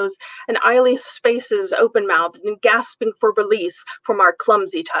torsos and eyeless faces open-mouthed and gasping for release from our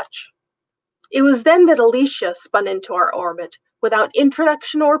clumsy touch. It was then that Alicia spun into our orbit, without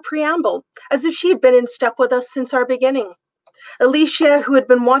introduction or preamble, as if she had been in step with us since our beginning. Alicia, who had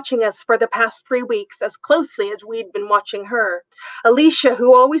been watching us for the past 3 weeks as closely as we'd been watching her. Alicia,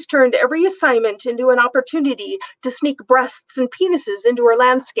 who always turned every assignment into an opportunity to sneak breasts and penises into her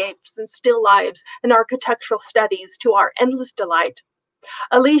landscapes and still lives and architectural studies to our endless delight.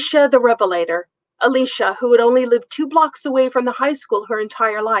 Alicia, the revelator. Alicia, who had only lived 2 blocks away from the high school her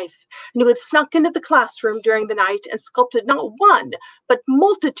entire life, and who had snuck into the classroom during the night and sculpted not one, but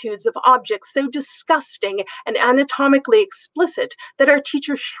multitudes of objects so disgusting and anatomically explicit that our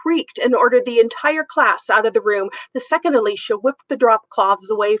teacher shrieked and ordered the entire class out of the room the second Alicia whipped the drop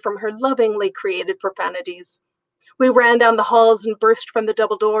cloths away from her lovingly created profanities. We ran down the halls and burst from the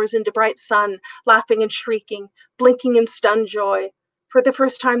double doors into bright sun, laughing and shrieking, blinking in stunned joy. For the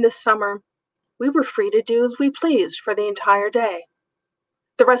first time this summer, we were free to do as we pleased for the entire day.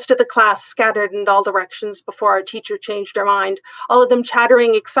 The rest of the class scattered in all directions before our teacher changed her mind, all of them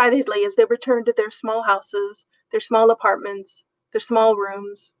chattering excitedly as they returned to their small houses, their small apartments, their small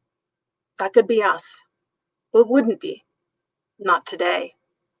rooms. That could be us. Well, it wouldn't be. Not today.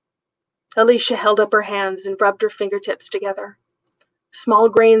 Alicia held up her hands and rubbed her fingertips together. Small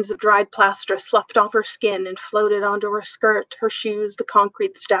grains of dried plaster sloughed off her skin and floated onto her skirt, her shoes, the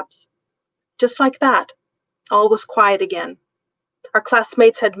concrete steps. Just like that, all was quiet again. Our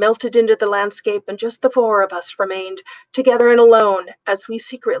classmates had melted into the landscape, and just the 4 of us remained, together and alone, as we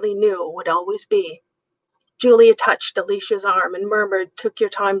secretly knew would always be. Julia touched Alicia's arm and murmured, "Took your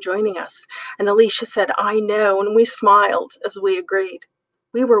time joining us." And Alicia said, "I know," and we smiled as we agreed.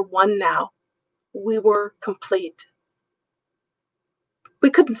 We were one now. We were complete. We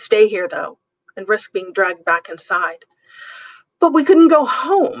couldn't stay here, though, and risk being dragged back inside. But we couldn't go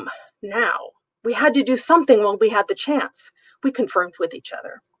home now. We had to do something while we had the chance, we confirmed with each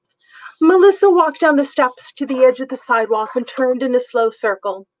other. Melissa walked down the steps to the edge of the sidewalk and turned in a slow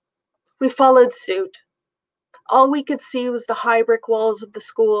circle. We followed suit. All we could see was the high brick walls of the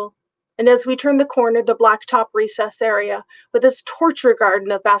school, and as we turned the corner, the blacktop recess area with its torture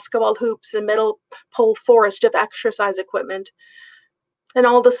garden of basketball hoops and metal pole forest of exercise equipment, and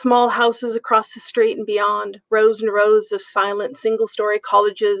all the small houses across the street and beyond, rows and rows of silent single-story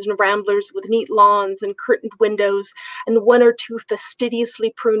cottages and ramblers with neat lawns and curtained windows, and 1 or 2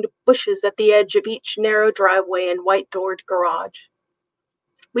 fastidiously pruned bushes at the edge of each narrow driveway and white-doored garage.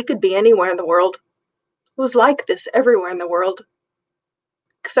 We could be anywhere in the world. It was like this everywhere in the world.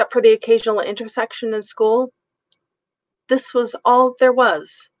 Except for the occasional intersection in school, this was all there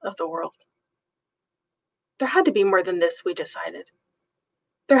was of the world. There had to be more than this, we decided.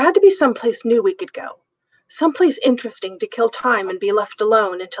 There had to be someplace new we could go, someplace interesting to kill time and be left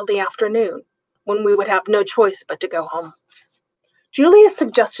alone until the afternoon, when we would have no choice but to go home. Julia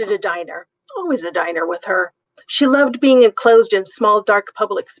suggested a diner, always a diner with her. She loved being enclosed in small, dark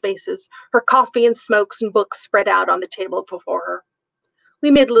public spaces, her coffee and smokes and books spread out on the table before her.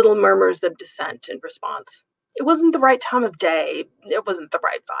 We made little murmurs of dissent in response. It wasn't the right time of day. It wasn't the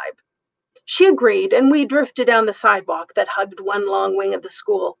right vibe. She agreed, and we drifted down the sidewalk that hugged one long wing of the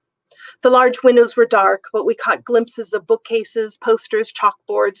school. The large windows were dark, but we caught glimpses of bookcases, posters,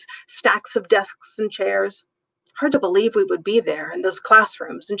 chalkboards, stacks of desks and chairs. Hard to believe we would be there in those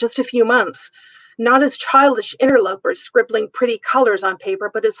classrooms in just a few months, not as childish interlopers scribbling pretty colors on paper,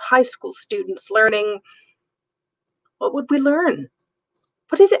 but as high school students learning. What would we learn?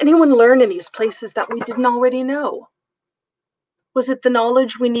 What did anyone learn in these places that we didn't already know? Was it the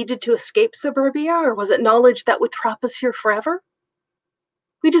knowledge we needed to escape suburbia, or was it knowledge that would trap us here forever?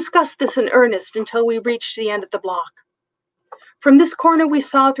 We discussed this in earnest until we reached the end of the block. From this corner, we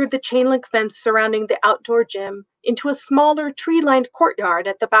saw through the chain-link fence surrounding the outdoor gym into a smaller tree-lined courtyard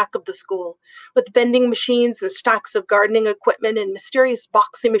at the back of the school, with vending machines and stacks of gardening equipment and mysterious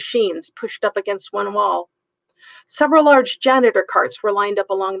boxy machines pushed up against one wall. Several large janitor carts were lined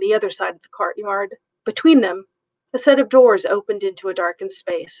up along the other side of the courtyard. Between them, a set of doors opened into a darkened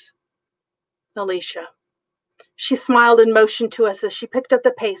space. Alicia. She smiled and motioned to us as she picked up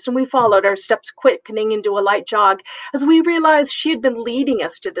the pace, and we followed, our steps quickening into a light jog as we realized she had been leading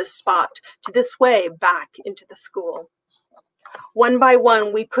us to this spot, to this way back into the school. One by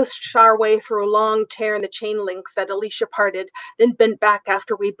one, we pushed our way through a long tear in the chain links that Alicia parted, then bent back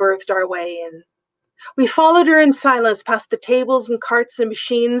after we birthed our way in. We followed her in silence past the tables and carts and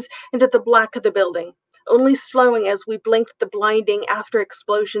machines into the black of the building, only slowing as we blinked the blinding after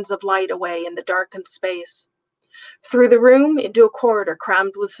explosions of light away in the darkened space. Through the room, into a corridor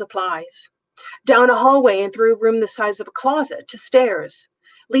crammed with supplies. Down a hallway and through a room the size of a closet to stairs,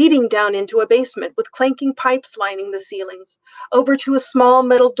 leading down into a basement with clanking pipes lining the ceilings, over to a small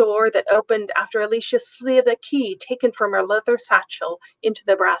metal door that opened after Alicia slid a key taken from her leather satchel into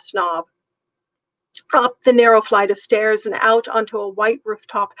the brass knob. Up the narrow flight of stairs and out onto a white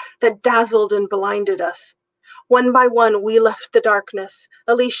rooftop that dazzled and blinded us. One by one, we left the darkness,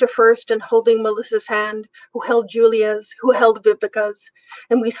 Alicia first and holding Melissa's hand, who held Julia's, who held Vivica's,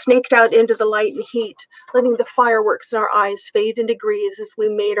 and we snaked out into the light and heat, letting the fireworks in our eyes fade into grease as we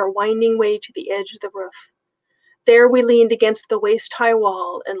made our winding way to the edge of the roof. There we leaned against the waist-high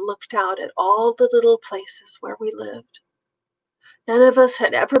wall and looked out at all the little places where we lived. None of us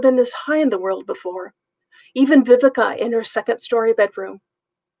had ever been this high in the world before, even Vivica in her second-story bedroom.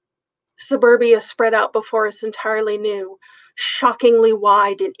 Suburbia spread out before us entirely new, shockingly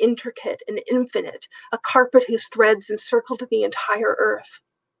wide and intricate and infinite, a carpet whose threads encircled the entire earth.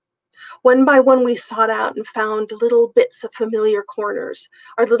 One by one we sought out and found little bits of familiar corners,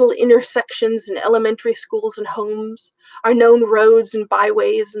 our little intersections in elementary schools and homes, our known roads and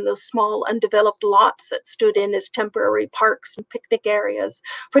byways and those small undeveloped lots that stood in as temporary parks and picnic areas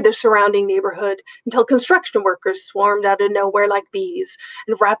for the surrounding neighborhood until construction workers swarmed out of nowhere like bees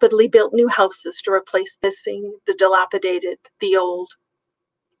and rapidly built new houses to replace the missing, the dilapidated, the old.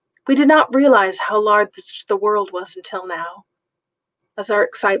 We did not realize how large the world was until now, as our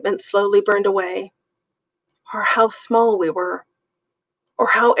excitement slowly burned away, or how small we were, or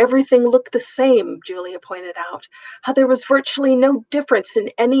how everything looked the same, Julia pointed out, how there was virtually no difference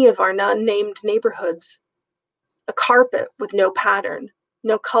in any of our non-named neighborhoods. A carpet with no pattern,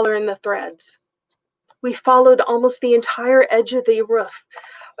 no color in the threads. We followed almost the entire edge of the roof,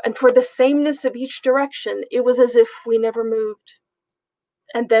 and for the sameness of each direction, it was as if we never moved.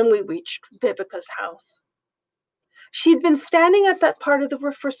 And then we reached Vivica's house. She'd been standing at that part of the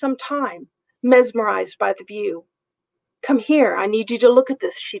roof for some time, mesmerized by the view. "Come here, I need you to look at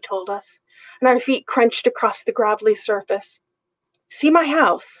this," she told us, and our feet crunched across the gravelly surface. "See my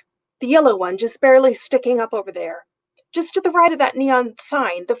house, the yellow one just barely sticking up over there, just to the right of that neon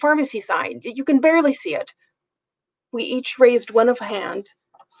sign, the pharmacy sign. You can barely see it." We each raised one of a hand,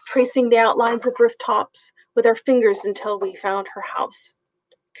 tracing the outlines of rooftops with our fingers until we found her house.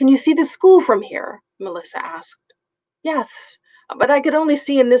 "Can you see the school from here?" Melissa asked. "Yes, but I could only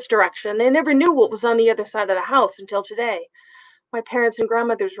see in this direction. I never knew what was on the other side of the house until today. My parents' and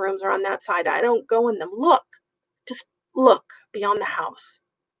grandmother's rooms are on that side. I don't go in them. Look, just look beyond the house.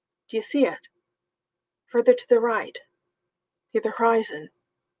 Do you see it? Further to the right, near the horizon.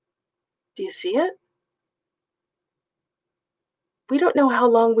 Do you see it?" We don't know how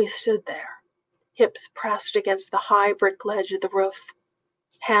long we stood there, hips pressed against the high brick ledge of the roof,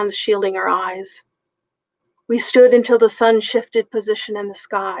 hands shielding our eyes. We stood until the sun shifted position in the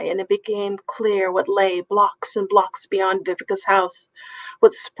sky and it became clear what lay blocks and blocks beyond Vivica's house,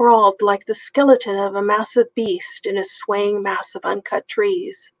 what sprawled like the skeleton of a massive beast in a swaying mass of uncut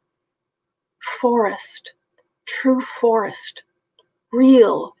trees. Forest, true forest,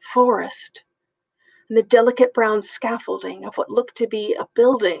 real forest, and the delicate brown scaffolding of what looked to be a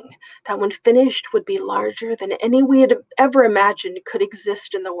building that when finished would be larger than any we had ever imagined could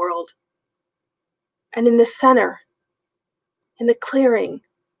exist in the world. And in the center, in the clearing,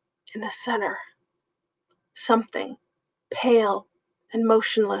 in the center, something pale and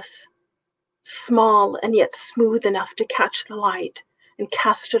motionless, small and yet smooth enough to catch the light and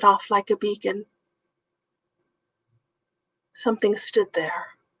cast it off like a beacon. Something stood there.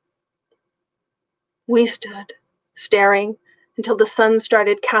 We stood, staring, until the sun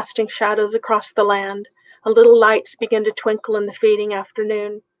started casting shadows across the land, and little lights began to twinkle in the fading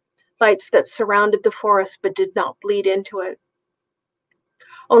afternoon. Lights that surrounded the forest but did not bleed into it.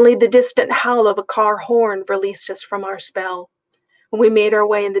 Only the distant howl of a car horn released us from our spell, We made our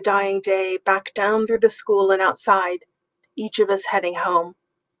way in the dying day, back down through the school and outside, each of us heading home,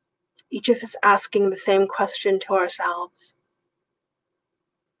 each of us asking the same question to ourselves.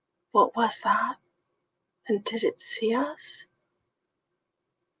 What was that? And did it see us?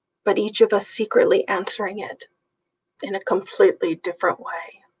 But each of us secretly answering it in a completely different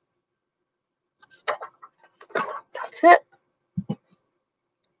way. That's it.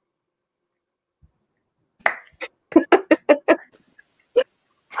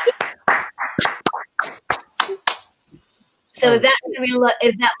 So is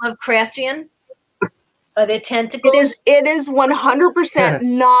that Lovecraftian? Are they tentacles? It is 100%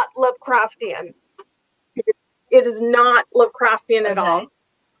 not Lovecraftian. It is not Lovecraftian at all.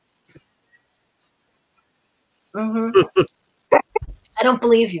 Mm-hmm. I don't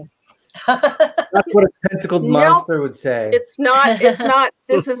believe you. That's what a tentacled monster would say. It's not.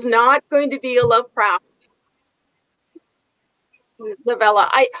 This is not going to be a Lovecraft novella.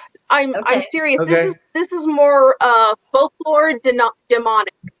 I'm serious. Okay. This is more folklore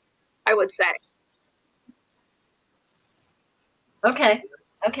demonic, I would say. Okay.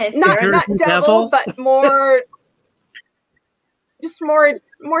 Not devil, but more. Just more.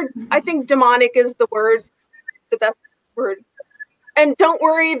 I think demonic is the best word. And don't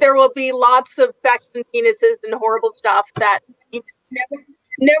worry, there will be lots of sex and penises and horrible stuff that you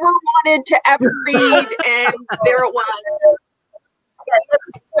never wanted to ever read, and there it was.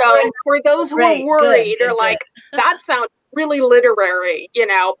 So for those who are worried, or like, that sounds really literary,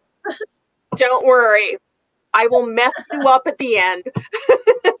 don't worry. I will mess you up at the end.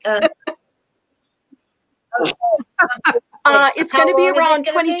 It's going to be around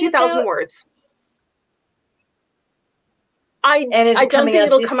 22,000 words. I don't think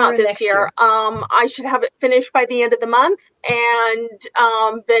it'll come out this year. I should have it finished by the end of the month, and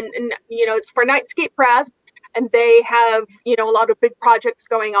then it's for Nightscape Press, and they have a lot of big projects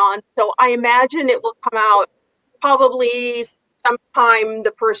going on. So I imagine it will come out probably sometime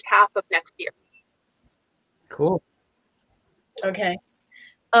the first half of next year. Cool. Okay.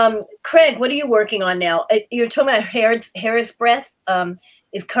 Craig, what are you working on now? You're talking about Hairsbreadth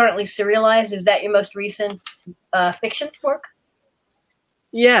is currently serialized. Is that your most recent fiction work?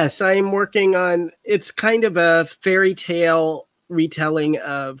 Yes, I'm working on, it's kind of a fairy tale retelling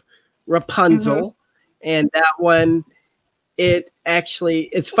of Rapunzel. And that one,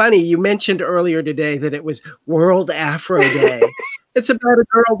 it's funny, you mentioned earlier today that it was World Afro Day. It's about a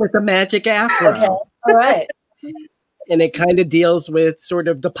girl with a magic afro. Okay, all right. And it kind of deals with sort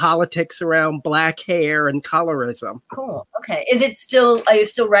of the politics around black hair and colorism. Cool. Okay. Are you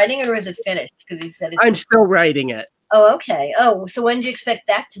still writing, or is it finished? Because you said I'm still writing it. Oh, okay. Oh, so when do you expect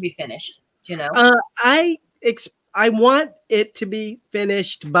that to be finished? Do you know? I want it to be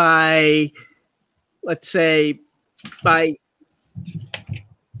finished by, let's say, by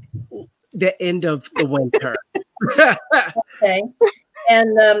the end of the winter. Okay.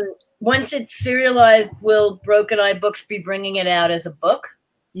 And once it's serialized, will Broken Eye Books be bringing it out as a book?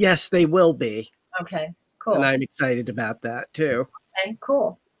 Yes, they will be. Okay, cool. And I'm excited about that too. Okay,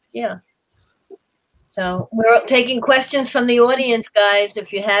 cool. Yeah. So we're taking questions from the audience, guys.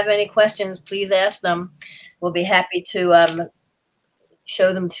 If you have any questions, please ask them. We'll be happy to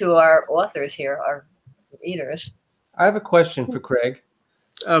show them to our authors here, our readers. I have a question for Craig.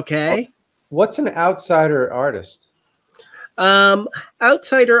 Okay. What's an outsider artist?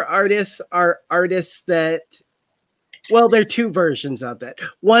 Outsider artists are artists that, well, there are two versions of it.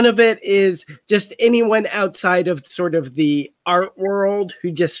 One of it is just anyone outside of sort of the art world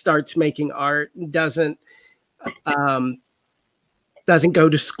who just starts making art and doesn't go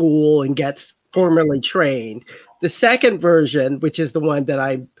to school and gets formally trained. The second version, which is the one that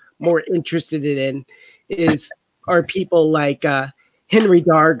I'm more interested in, are people like Henry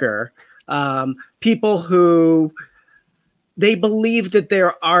Darger, people who they believe that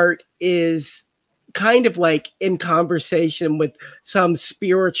their art is kind of like in conversation with some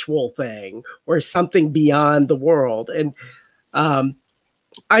spiritual thing or something beyond the world. And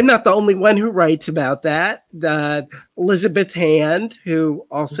I'm not the only one who writes about that. Elizabeth Hand, who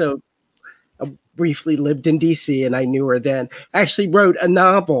also briefly lived in DC, and I knew her then, actually wrote a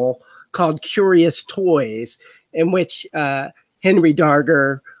novel called Curious Toys, in which Henry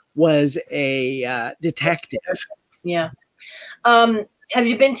Darger was a detective. Yeah. Have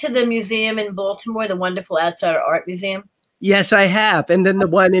you been to the museum in Baltimore, the wonderful Outsider Art Museum? Yes, I have. And then the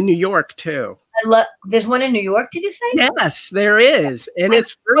one in New York, too. There's one in New York, did you say? Yes, there is. And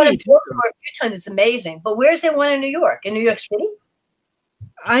it's free, too. A few times. It's amazing. But where's there one in New York? In New York City?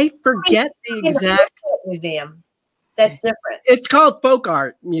 I forget the exact museum. That's different. It's called Folk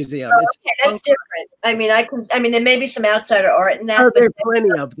Art Museum. Oh, okay, that's different. I mean, there may be some outsider art in that. Oh, there are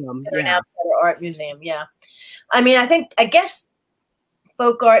plenty of them. Yeah. An outsider art museum. Yeah. I mean, I guess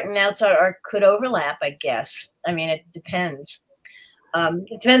folk art and outsider art could overlap. I guess. I mean, it depends.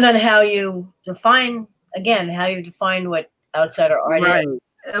 It depends on how you define. Again, how you define what outsider art is.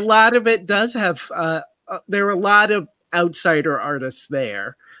 A lot of it does have. There are a lot of outsider artists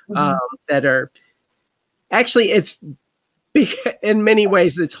there that are. Actually, it's big in many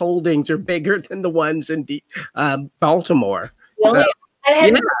ways. Its holdings are bigger than the ones in Baltimore. Really? So, I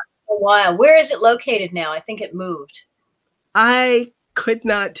had been for a while. Where is it located now? I think it moved. I could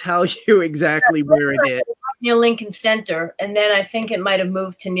not tell you exactly where it is. Near Lincoln Center, and then I think it might have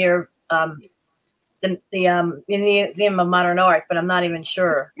moved to near the Museum of Modern Art, but I'm not even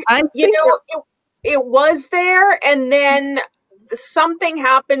sure. It was there, and then something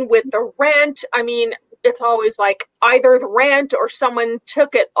happened with the rent. I mean, it's always like either the rent or someone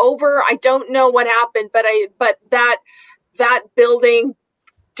took it over. I don't know what happened, but that building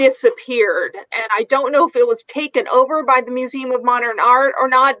disappeared, and I don't know if it was taken over by the Museum of Modern Art or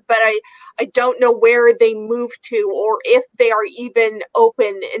not, but I don't know where they moved to or if they are even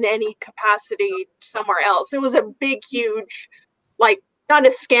open in any capacity somewhere else. It was a big, huge, like, not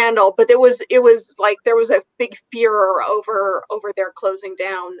a scandal, but it was like there was a big furor over their closing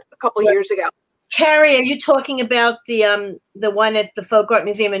down a couple years ago. Carrie, are you talking about the one at the Folk Art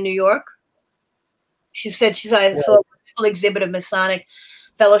Museum in New York? She said saw a full exhibit of Masonic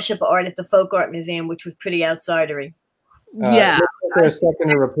Fellowship art at the Folk Art Museum, which was pretty outsidery. Yeah. For a second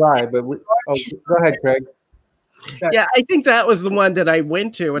to reply, but go ahead, Craig. Sure. Yeah, I think that was the one that I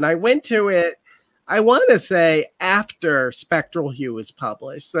went to, and I went to it, I want to say, after Spectral Hue was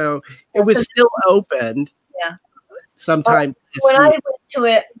published. So it was still opened. Yeah. Sometime when I went to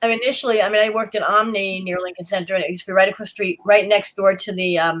it, initially, I worked at Omni near Lincoln Center, and it used to be right across the street, right next door to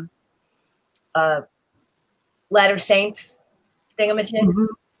the Latter Saints thingamajig,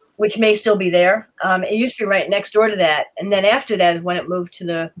 which may still be there. It used to be right next door to that, and then after that is when it moved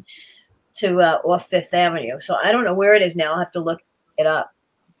to off Fifth Avenue. So I don't know where it is now. I'll have to look it up,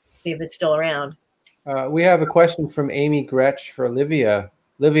 see if it's still around. We have a question from Amy Gretsch for Livia.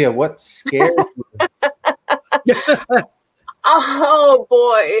 Livia, what scares you? Oh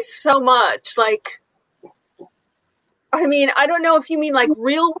boy, so much. Like, I mean, I don't know if you mean like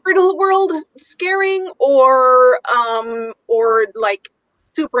real world scaring or like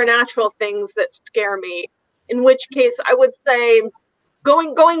supernatural things that scare me. In which case, I would say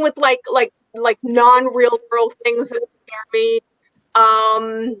going with like non-real world things that scare me.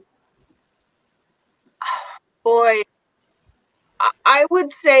 Boy, I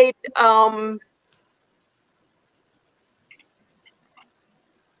would say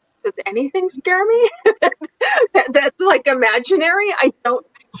does anything scare me? That's like imaginary. I don't,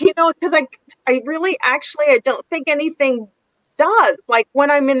 because I really actually I don't think anything does. Like when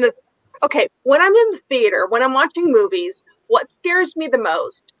I'm in the theater, when I'm watching movies, what scares me the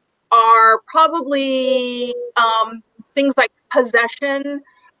most are probably things like possession,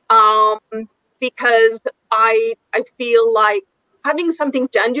 because I feel like having something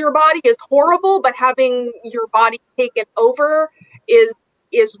done to your body is horrible, but having your body taken over is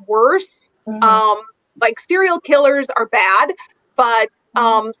worse. Like serial killers are bad, but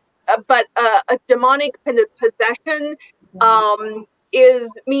a demonic possession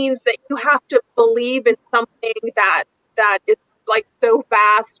means that you have to believe in something that is like so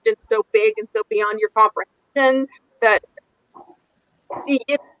vast and so big and so beyond your comprehension that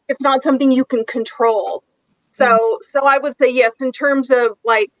it's not something you can control. So I would say yes, in terms of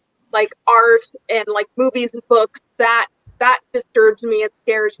like art and like movies and books, that disturbs me, it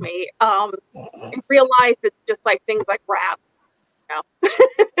scares me. In real life, it's just like things like rats.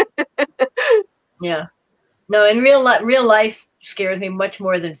 Yeah. No, in real life scares me much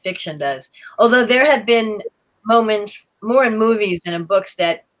more than fiction does. Although there have been moments more in movies than in books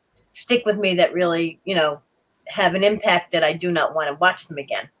that stick with me that really, have an impact that I do not want to watch them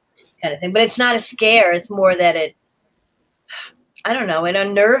again, kind of thing. But it's not a scare. It's more that it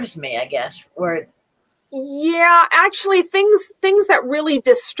unnerves me, I guess. Yeah, actually, things that really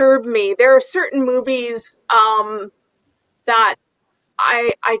disturb me. There are certain movies that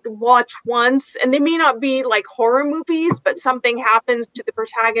I watch once, and they may not be like horror movies, but something happens to the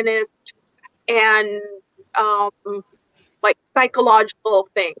protagonist, and like psychological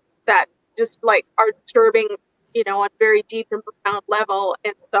things that just like are disturbing, on a very deep and profound level,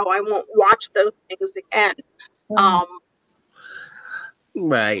 and so I won't watch those things again.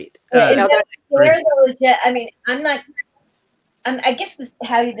 Right. I guess this is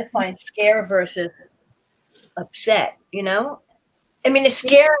how you define scare versus upset, you know? I mean, it's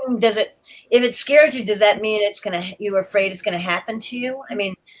scaring. If it scares you, does that mean you're afraid it's going to happen to you? I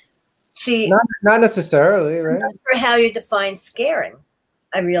mean, see. Not necessarily, right? I'm not sure how you define scaring,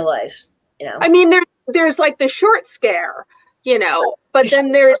 I realize, you know. I mean, there's like the short scare, you know, but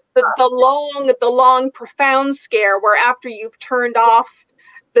then there's the long, profound scare where after you've turned off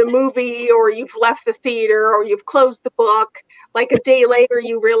the movie or you've left the theater or you've closed the book, like a day later,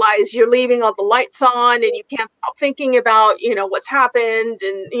 you realize you're leaving all the lights on and you can't stop thinking about, you know, what's happened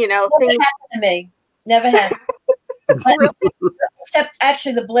and, you know, things. Never happened to me. Never happened. Except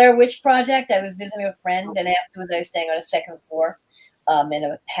actually the Blair Witch Project. I was visiting a friend and afterwards I was staying on a second floor in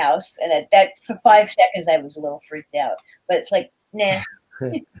a house. And at that, for 5 seconds, I was a little freaked out. But it's like, nah.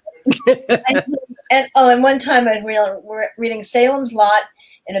 and one time I was reading Salem's Lot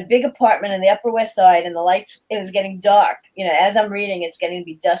in a big apartment in the Upper West Side, and the lights, it was getting dark. You know, as I'm reading, it's getting to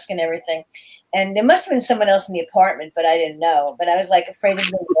be dusk and everything. And there must have been someone else in the apartment, but I didn't know. But I was like afraid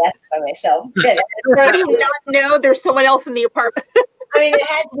of going back by myself. How do you not know there's someone else in the apartment? I mean, it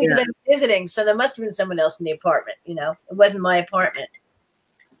had to be because I was visiting, so there must have been someone else in the apartment. You know, it wasn't my apartment.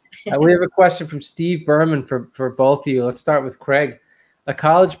 We have a question from Steve Berman for both of you. Let's start with Craig. A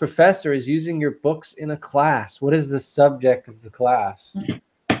college professor is using your books in a class. What is the subject of the class?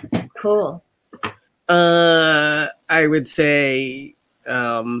 Cool. I would say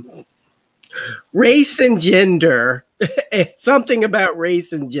race and gender. Something about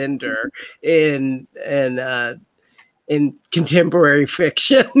race and gender in contemporary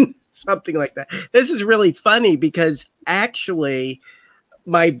fiction. Something like that. This is really funny because actually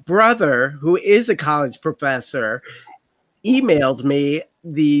my brother, who is a college professor, emailed me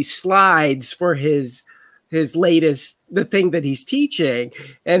the slides for his latest, the thing that he's teaching.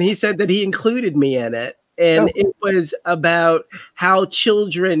 And he said that he included me in it. And it was about how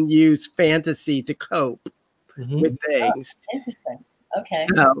children use fantasy to cope with things. Oh, interesting. Okay.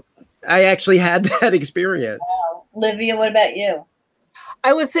 So I actually had that experience. Wow. Livia, what about you?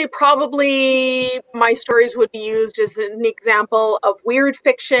 I would say probably my stories would be used as an example of weird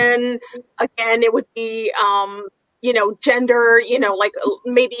fiction. Again, it would be, you know, gender, you know, like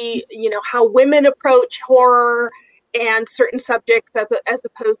maybe, you know, how women approach horror and certain subjects as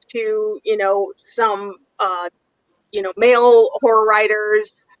opposed to, you know, some, you know, male horror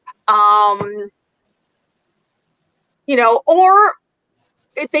writers, you know, or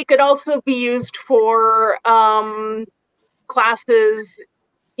they could also be used for classes,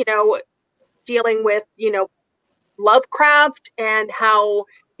 you know, dealing with, you know, Lovecraft and how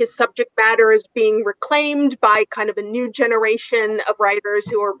his subject matter is being reclaimed by kind of a new generation of writers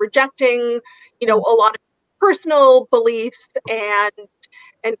who are rejecting, you know, a lot of personal beliefs and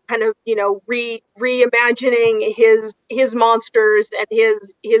kind of, you know, reimagining his monsters and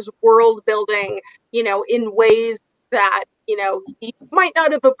his world building, you know, in ways that, you know, he might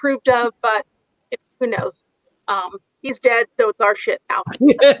not have approved of, but who knows? He's dead, so it's our shit now.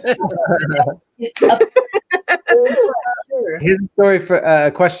 Here's a story for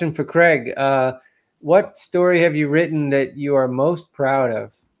a question for Craig. What story have you written that you are most proud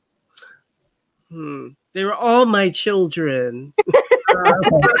of? They were all my children.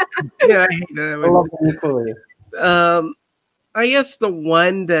 Yeah, I hate that one. I love them equally. I guess the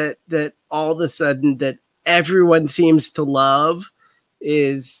one that all of a sudden that everyone seems to love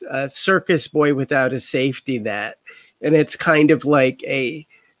is Circus Boy Without a Safety Net. And it's kind of like a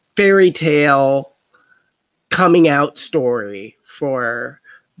fairy tale coming out story for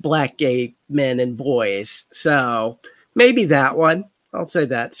Black gay men and boys. So maybe that one. I'll say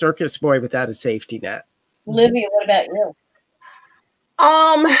that. Circus Boy Without a Safety Net. Livia, what about you?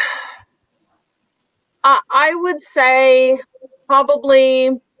 I would say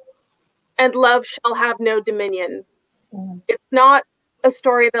probably And Love Shall Have No Dominion. It's not a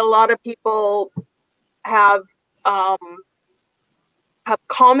story that a lot of people have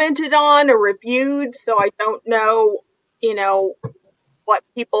commented on or reviewed, so I don't know, you know, what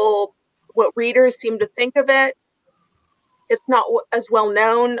readers seem to think of it. It's not as well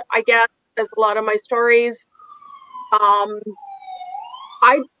known, I guess, as a lot of my stories.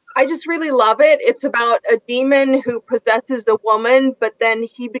 I just really love it. It's about a demon who possesses a woman, but then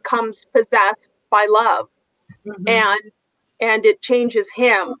he becomes possessed by love, and it changes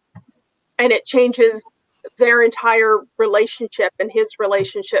him, and it changes their entire relationship and his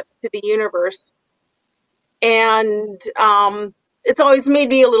relationship to the universe. And it's always made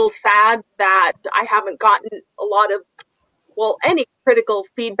me a little sad that I haven't gotten a lot of, well, any critical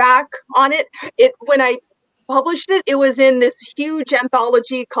feedback on it. When I published it, it was in this huge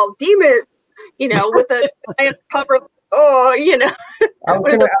anthology called Demon, you know, with a giant cover oh, you know. I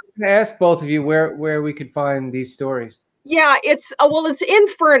was gonna ask both of you where we could find these stories. Yeah, it's well, it's in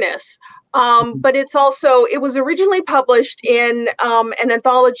Furnace, but it was originally published in an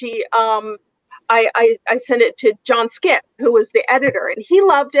anthology. I sent it to John Skip, who was the editor, and he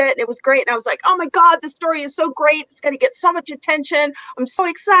loved it, and it was great. And I was like, oh my God, this story is so great. It's going to get so much attention. I'm so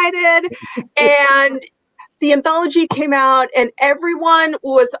excited. And the anthology came out, and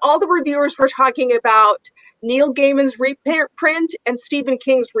all the reviewers were talking about Neil Gaiman's reprint and Stephen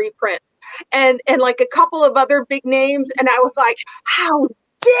King's reprint. And like a couple of other big names, and I was like, how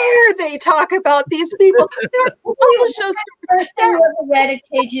dare they talk about these people? Wasn't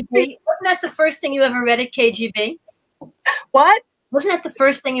that the first thing you ever read at KGB? What? Wasn't that the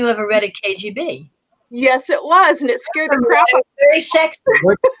first thing you ever read at KGB? Yes, it was, and it scared the crap out of me. Very sexy.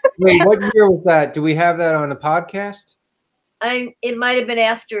 Wait, what year was that? Do we have that on a podcast? It might have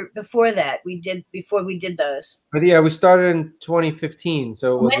been before that. Before we did those. But yeah, we started in 2015.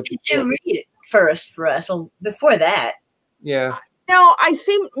 So when did you read it first for us? Before that. Yeah. No, I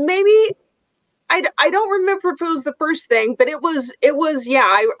don't remember if it was the first thing, but it was yeah,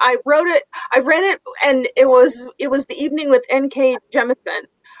 I wrote it, I read it, and it was the evening with N.K. Jemisin.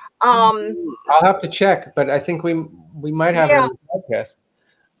 I'll have to check, but I think we might have it on the podcast.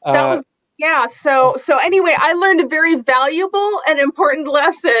 That was so anyway, I learned a very valuable and important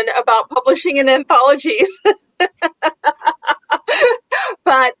lesson about publishing in anthologies.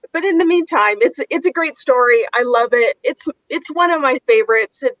 But in the meantime, it's a great story. I love it. It's one of my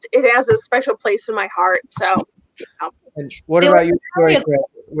favorites. It has a special place in my heart. So, you know. And what about your story, Craig?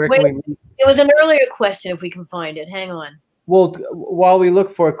 Where can we? It was an earlier question. If we can find it, hang on. Well, while we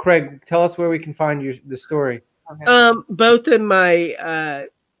look for it, Craig, tell us where we can find the story. Okay. Both in my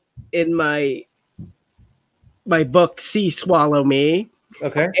book, See Swallow Me.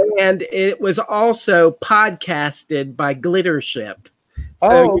 Okay. And it was also podcasted by Glittership.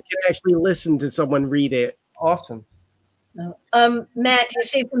 So you can actually listen to someone read it. Awesome. Matt, you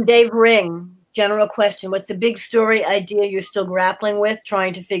see from Dave Ring, general question. What's the big story idea you're still grappling with,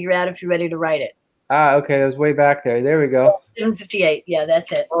 trying to figure out if you're ready to write it? Ah, okay. That was way back there. There we go. 758. Yeah,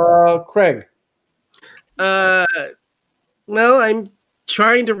 that's it. Craig. Well, I'm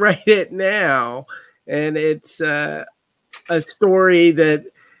trying to write it now. And it's a story that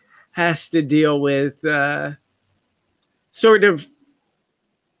has to deal with sort of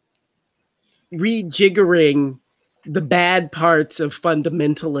rejiggering the bad parts of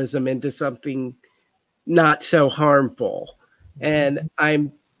fundamentalism into something not so harmful. And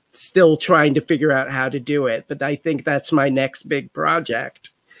I'm still trying to figure out how to do it. But I think that's my next big project,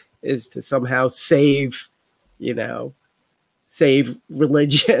 is to somehow save religion.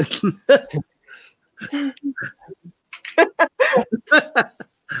 That's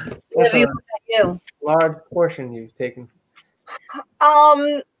a large portion you've taken.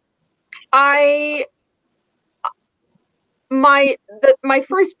 My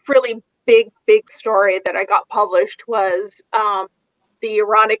first really big story that I got published was the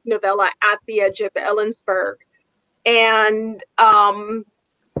erotic novella At the Edge of Ellensburg, and I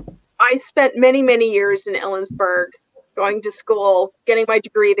spent many years in Ellensburg, going to school, getting my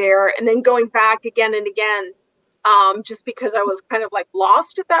degree there, and then going back again and again, just because I was kind of like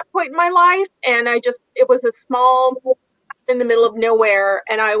lost at that point in my life. And it was a small, in the middle of nowhere.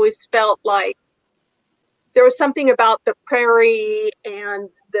 And I always felt like there was something about the prairie and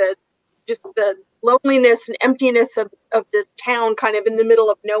the loneliness and emptiness of this town kind of in the middle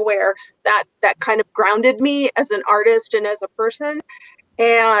of nowhere that kind of grounded me as an artist and as a person.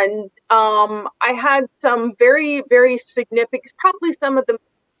 And I had some very, very significant, probably some of them,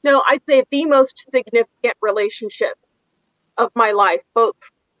 no, I'd say the most significant relationship of my life, both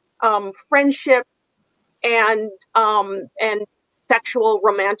friendship and sexual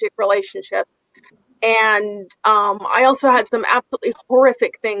romantic relationship. And I also had some absolutely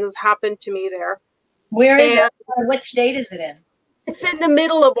horrific things happen to me there. Where is it? What state is it in? It's in the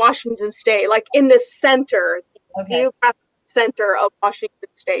middle of Washington State, like in the center, the geographic center of Washington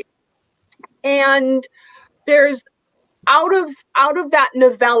State. And there's out of that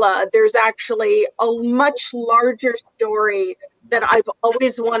novella, there's actually a much larger story that I've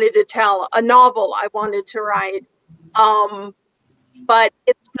always wanted to tell, a novel I wanted to write. But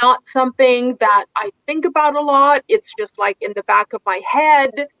it's not something that I think about a lot. It's just like in the back of my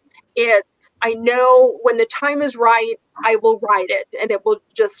head. I know when the time is right, I will write it, and it will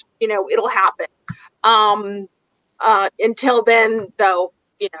just, it'll happen. Until then, though,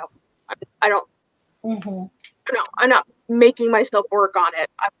 I don't, I'm not making myself work on it.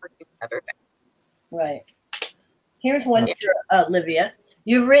 I'm working on other things. Right. Here's one for Livia.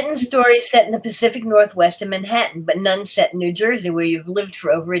 You've written stories set in the Pacific Northwest and Manhattan, but none set in New Jersey, where you've lived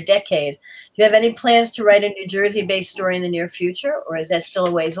for over a decade. Do you have any plans to write a New Jersey-based story in the near future, or is that still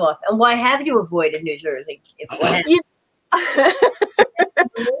a ways off? And why have you avoided New Jersey?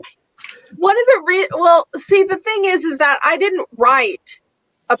 One of the well, see, the thing is that I didn't write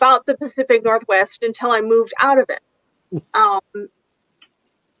about the Pacific Northwest until I moved out of it.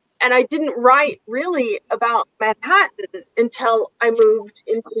 And I didn't write really about Manhattan until I moved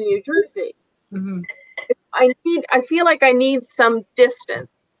into New Jersey. Mm-hmm. I feel like I need some distance,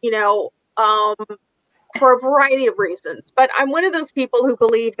 you know, for a variety of reasons. But I'm one of those people who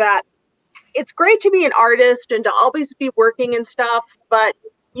believe that it's great to be an artist and to always be working and stuff, but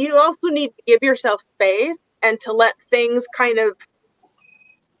you also need to give yourself space and to let things kind of,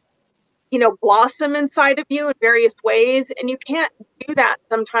 you know, blossom inside of you in various ways. And you can't do that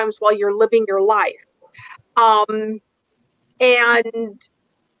sometimes while you're living your life. And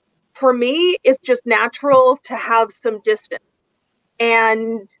for me, it's just natural to have some distance.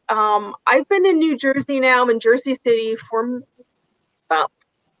 And I've been in New Jersey now, in Jersey City, for about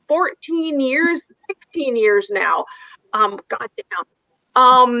 14 years, 16 years now. Goddamn.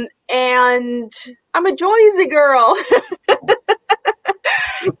 And I'm a Jersey girl.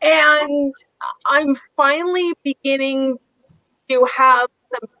 And I'm finally beginning to have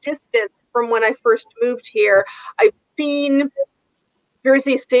some distance from when I first moved here. I've seen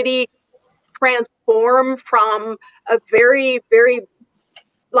Jersey City transform from a very, very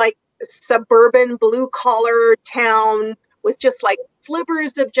like suburban blue collar town with just like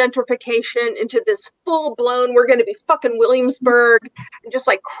slivers of gentrification into this full blown, we're going to be fucking Williamsburg, and just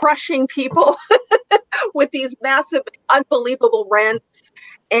like crushing people with these massive, unbelievable rents.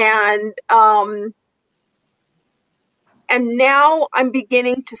 And now I'm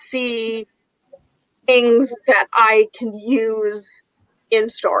beginning to see things that I can use in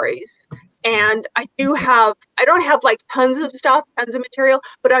stories. And I don't have like tons of stuff, tons of material,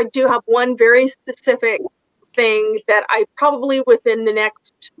 but I do have one very specific thing that I probably within the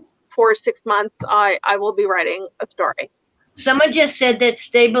next 4 or 6 months, I will be writing a story. Someone just said that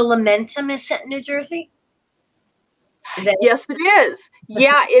Stable Momentum is set in New Jersey. Yes, it is.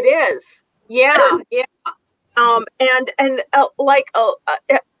 Yeah, it is. Yeah, yeah. And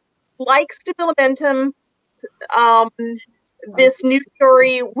like Stable Momentum, this new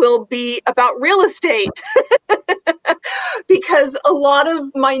story will be about real estate because a lot of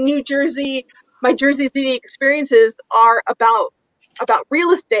my Jersey City experiences are about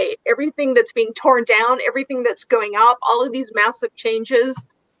real estate, everything that's being torn down, everything that's going up, all of these massive changes.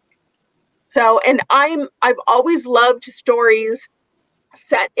 So, and I've always loved stories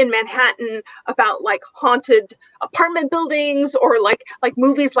set in Manhattan about like haunted apartment buildings, or like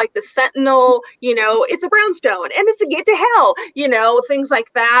movies like The Sentinel, you know, it's a brownstone and it's a gate to hell, you know, things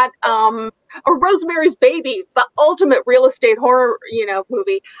like that. Or Rosemary's Baby, the ultimate real estate horror, you know,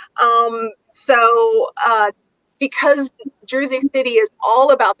 movie. Because Jersey City is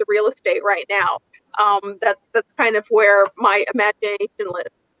all about the real estate right now, that's kind of where my imagination lives.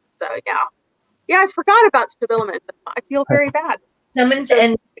 So yeah, I forgot about Stability. I feel very bad. Someone's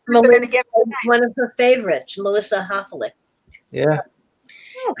and one of her favorites, Melissa Hoffelick. Yeah.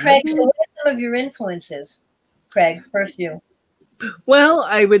 Craig, so what are some of your influences? Craig, first you. Well,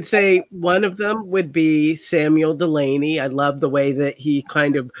 I would say one of them would be Samuel Delany. I love the way that he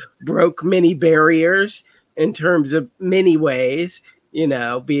kind of broke many barriers in terms of many ways, you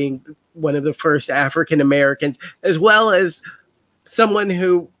know, being one of the first African Americans, as well as someone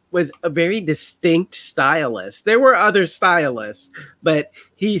who was a very distinct stylist. There were other stylists, but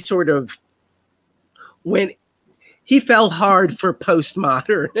he sort of he fell hard for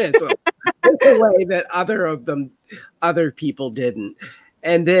postmodernism in a way that other people didn't.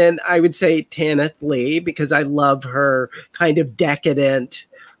 And then I would say Tanith Lee, because I love her kind of decadent,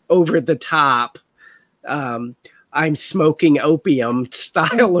 over the top, I'm smoking opium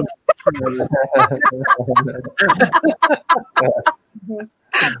style of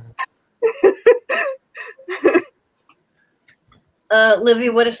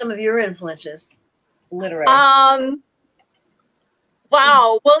Livia, what are some of your influences? Literary. Wow.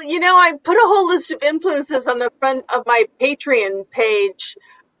 Well, you know, I put a whole list of influences on the front of my Patreon page.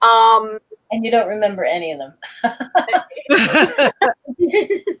 And you don't remember any of them.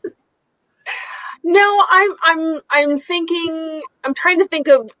 No, I'm thinking. I'm trying to think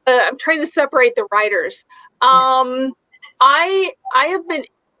of. I'm trying to separate the writers. I have been,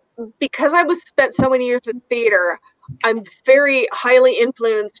 because I was spent so many years in theater. I'm very highly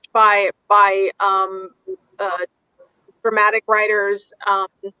influenced by dramatic writers,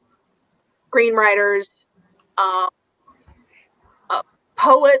 screenwriters,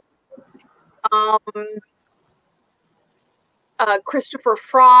 poets, Christopher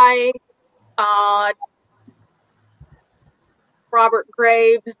Fry, Robert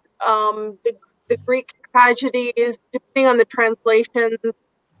Graves, the Greek tragedies, depending on the translations.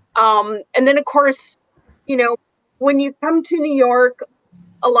 And then, of course, you know, when you come to New York,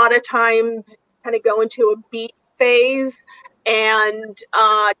 a lot of times kind of go into a beat phase, and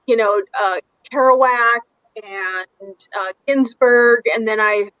you know, Kerouac and Ginsberg, and then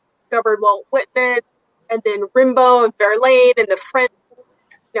I discovered Walt Whitman, and then Rimbaud and Verlaine, and the French,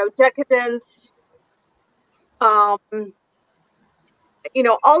 you know, decadence. You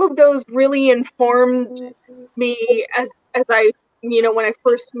know, all of those really informed me as I, you know, when I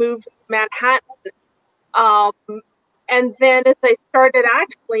first moved to Manhattan. And then as I started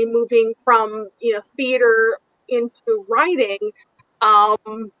actually moving from, you know, theater into writing, I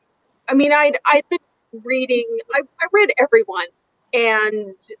mean, I'd been reading, I read everyone,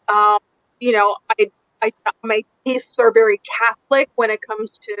 and, you know, my tastes are very Catholic when it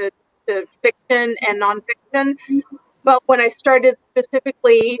comes to fiction and nonfiction. But when I started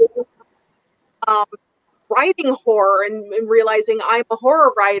specifically writing horror and realizing I'm a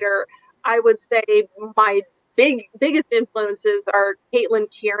horror writer, I would say my biggest influences are Caitlin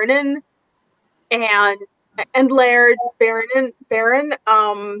Kiernan and Laird Barron.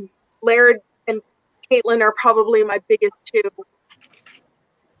 Laird and Caitlin are probably my biggest two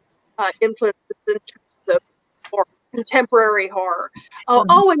influences in terms of horror, contemporary horror.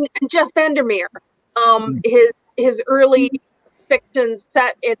 And Jeff Vandermeer. His early fiction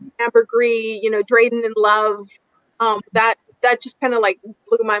set in Ambergris, you know, Drayden in Love, that just kind of like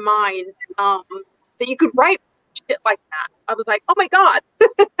blew my mind. That you could write shit like that. I was like, oh my God, you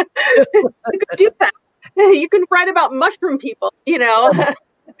could do that. You can write about mushroom people, you know.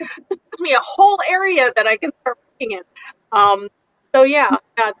 This gives me a whole area that I can start working in. So yeah,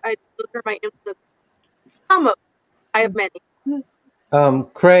 those are my influences. I have many.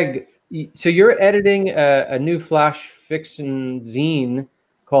 Craig, so you're editing a new flash fiction zine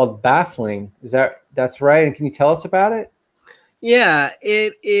called Baffling. That's right? And can you tell us about it? Yeah,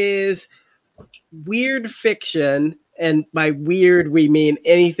 it is weird fiction, and by weird we mean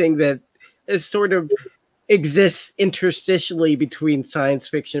anything that is sort of exists interstitially between science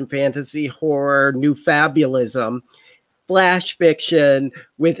fiction, fantasy, horror, new fabulism, flash fiction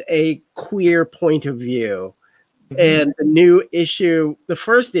with a queer point of view. And the new issue, the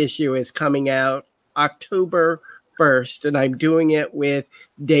first issue, is coming out October 1st, and I'm doing it with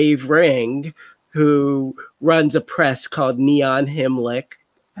Dave Ring, who runs a press called Neon Hemlock.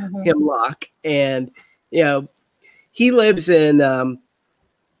 And, you know, he lives in,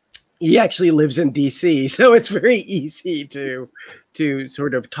 he actually lives in DC, so it's very easy to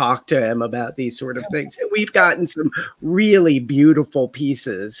sort of talk to him about these sort of things. And we've gotten some really beautiful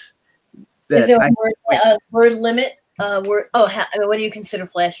pieces. Is there a word limit? What do you consider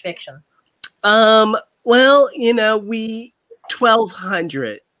flash fiction? Well, you know,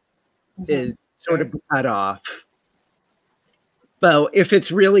 1,200 is sort of cut off. But if it's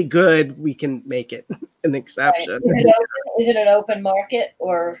really good, we can make it an exception. Right. Is it an open market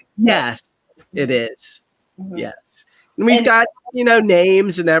or? Yes, it is. Yes. And we've got, you know,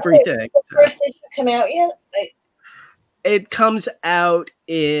 names and everything. Has the first issue come out yet? It comes out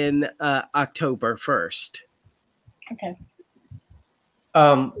in October 1st. Okay.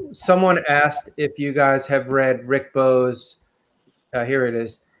 Someone asked if you guys have read Rick Bowes. Here it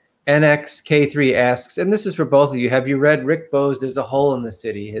is. NXK3 asks, and this is for both of you. Have you read Rick Bowes' There's a Hole in the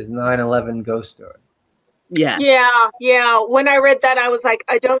City, his 9/11 ghost story? Yeah. Yeah. When I read that, I was like,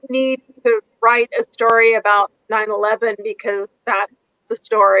 I don't need to write a story about 9/11 because that's the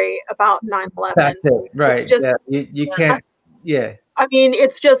story about 9/11. That's it, right? Just, you can't. Yeah. I mean,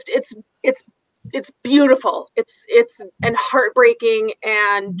 it's just it's beautiful. It's and heartbreaking,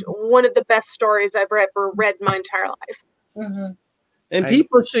 and one of the best stories I've ever read in my entire life. And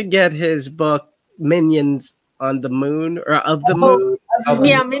people should get his book Minions on the Moon, or of the Moon.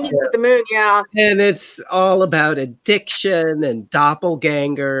 Yeah, Minions of the Moon. Yeah. And it's all about addiction and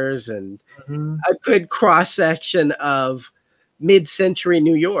doppelgangers and a good cross section of mid-century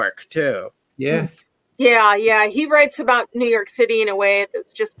New York too. Yeah. Yeah. He writes about New York City in a way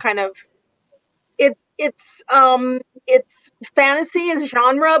that's just kind of it's fantasy as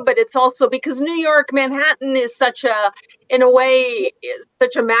genre, but it's also because New York, Manhattan is such a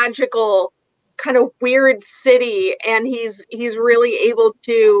magical kind of weird city, and he's really able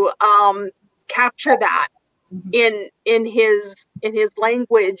to capture that in his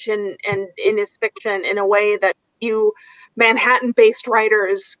language and in his fiction in a way that few Manhattan-based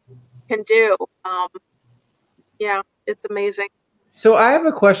writers can do. Yeah, it's amazing. So I have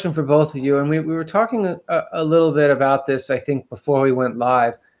a question for both of you, and we were talking a little bit about this, I think, before we went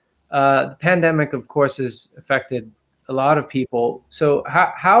live. The pandemic, of course, has affected a lot of people. So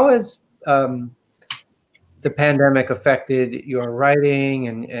how has the pandemic affected your writing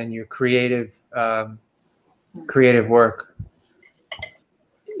and your creative work?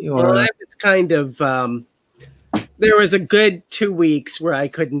 Well, I was kind of there was a good 2 weeks where I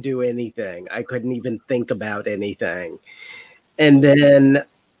couldn't do anything. I couldn't even think about anything. And then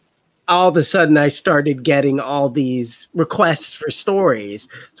all of a sudden I started getting all these requests for stories.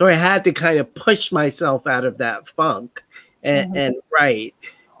 So I had to kind of push myself out of that funk and write.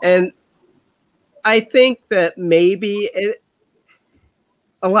 And I think that maybe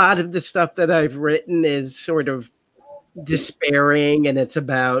a lot of the stuff that I've written is sort of despairing, and it's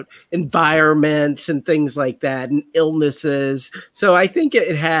about environments and things like that and illnesses. So I think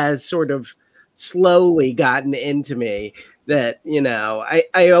it has sort of slowly gotten into me that, you know,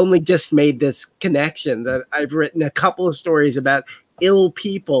 I only just made this connection that I've written a couple of stories about ill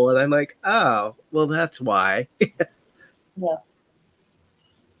people, and I'm like, oh, well, that's why. Yeah.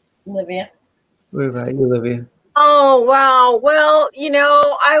 Livia? What about you, Livia? Oh, wow. Well, you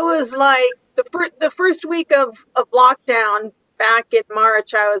know, I was like, the first week of lockdown back in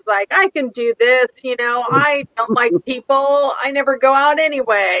March, I was like, I can do this. You know, I don't like people. I never go out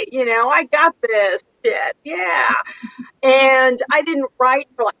anyway. You know, I got this shit. Yeah. And I didn't write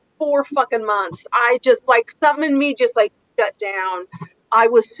for like 4 fucking months. I just like, something in me just like shut down. I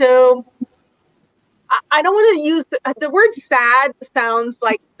was so, I don't want to use the word sad sounds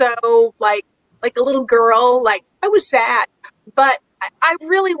like so like a little girl, like I was sad, but I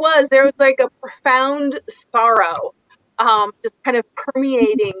really was. There was like a profound sorrow just kind of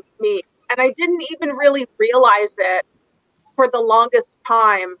permeating me. And I didn't even really realize it for the longest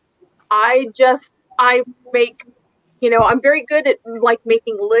time. I make, you know, I'm very good at like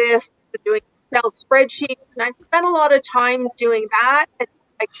making lists, doing Excel spreadsheets, and I spent a lot of time doing that, and,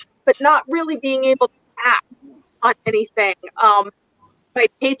 like, but not really being able to act on anything. My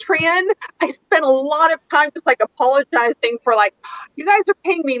Patreon, I spent a lot of time just like apologizing for like, you guys are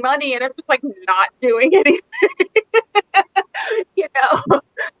paying me money and I'm just like not doing anything, you know.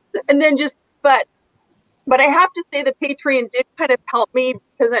 And then just, but I have to say the Patreon did kind of help me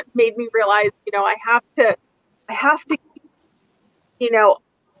because it made me realize, you know, I have to, you know,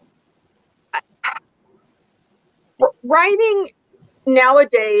 writing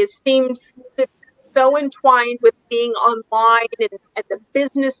nowadays seems to so entwined with being online and the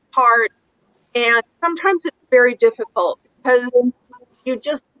business part, and sometimes it's very difficult because you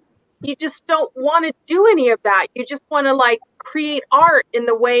just don't want to do any of that. You just want to like create art in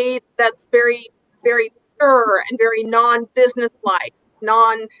the way that's very, very pure and very non-business like,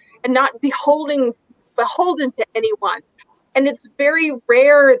 and not beholden to anyone. And it's very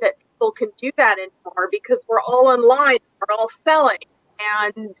rare that people can do that anymore because we're all online, we're all selling,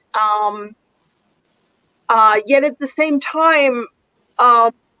 and yet at the same time,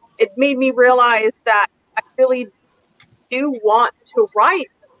 it made me realize that I really do want to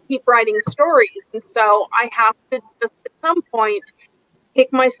keep writing stories. And so I have to just at some point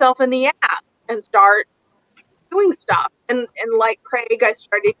kick myself in the ass and start doing stuff. And like Craig, I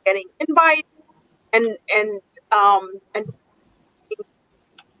started getting invites and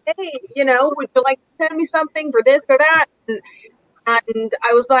hey, you know, would you like to send me something for this or that? And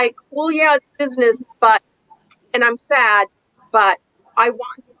I was like, well, yeah, it's business, and I'm sad, but I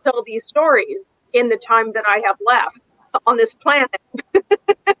want to tell these stories in the time that I have left on this planet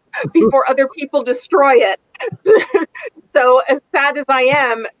before other people destroy it. So as sad as I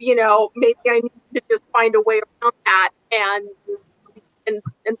am, you know, maybe I need to just find a way around that and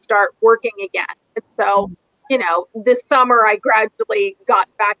start working again. And so, you know, this summer I gradually got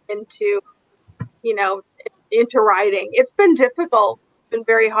back into, you know, into writing. It's been difficult, it's been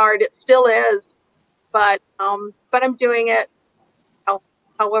very hard. It still is. But I'm doing it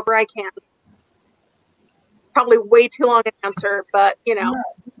however I can. Probably way too long an answer, but you know.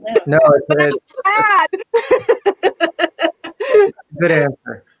 No, it's sad. Good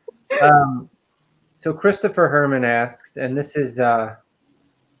answer. So Christopher Herman asks, and this is a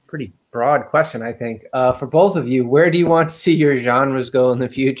pretty broad question, I think, for both of you. Where do you want to see your genres go in the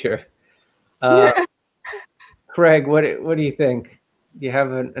future? Craig, what do you think? Do you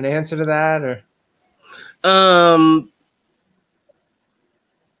have an answer to that, or?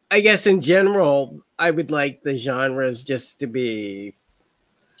 I guess in general, I would like the genres just to be,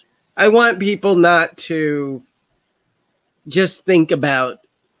 I want people not to just think about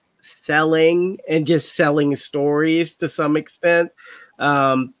selling and just selling stories to some extent.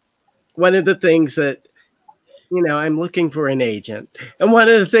 One of the things that you know, I'm looking for an agent. And one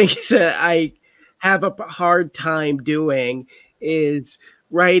of the things that I have a hard time doing is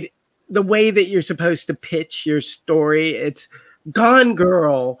write the way that you're supposed to pitch your story. It's Gone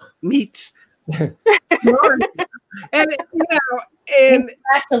Girl meets and you know, and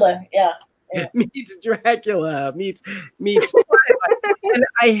Dracula, yeah. meets Dracula, meets Twilight. And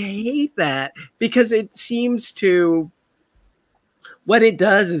I hate that because it seems to, what it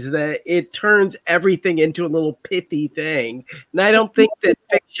does is that it turns everything into a little pithy thing. And I don't think that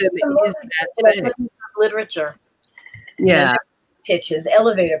fiction is that thing. Literature. Yeah. Pitches,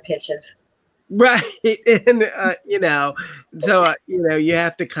 elevator pitches. Right. And, you know, so, you know, you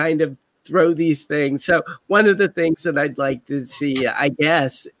have to kind of throw these things. So one of the things that I'd like to see, I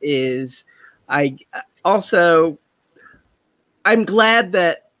guess, is I'm glad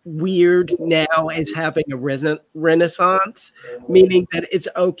that weird now is having a renaissance, meaning that it's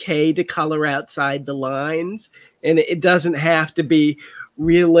okay to color outside the lines, and it doesn't have to be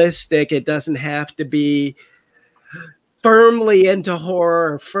realistic. It doesn't have to be firmly into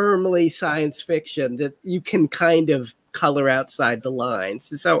horror or firmly science fiction, that you can kind of color outside the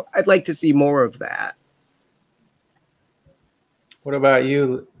lines. So I'd like to see more of that. What about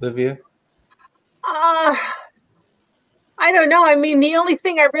you, Livia? I don't know. I mean, the only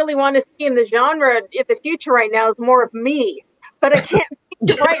thing I really want to see in the genre in the future right now is more of me, but I can't seem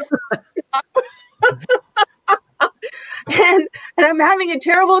to write. And I'm having a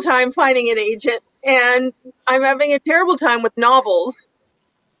terrible time finding an agent, and I'm having a terrible time with novels.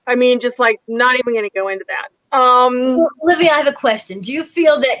 I mean, just like not even going to go into that. Olivia, I have a question. Do you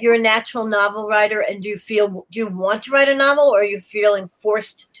feel that you're a natural novel writer, and do you want to write a novel, or are you feeling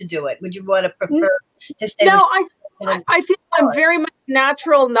forced to do it? Would you want to prefer to stay? No, I feel I'm very much a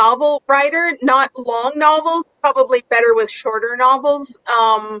natural novel writer, not long novels, probably better with shorter novels.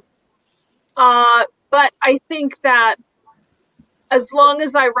 But I think that as long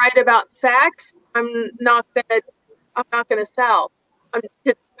as I write about sex, I'm not gonna sell. I'm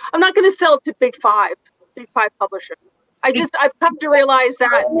not gonna sell to Big Five publishers. I've come to realize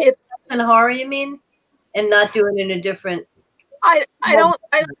that it's in horror, you mean, and not doing it in a different. I don't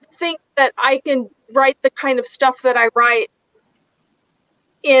think that I can write the kind of stuff that I write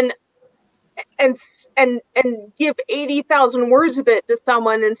in and give 80,000 words of it to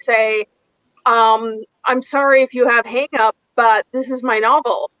someone and say, I'm sorry if you have hang up, but this is my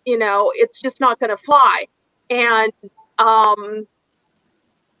novel. You know, it's just not going to fly. And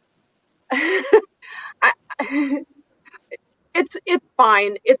it's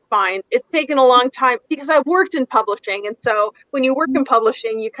fine. It's fine. It's taken a long time because I've worked in publishing. And so when you work in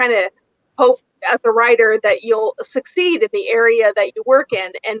publishing, you kind of hope as a writer that you'll succeed in the area that you work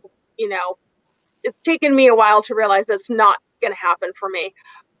in. And, you know, it's taken me a while to realize that's not going to happen for me.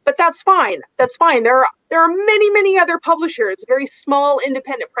 But that's fine. That's fine. There are many, many other publishers, very small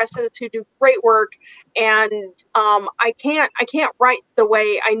independent presses who do great work. And I can't write the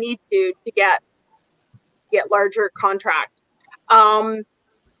way I need to get larger contracts.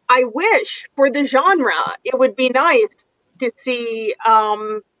 I wish for the genre it would be nice to see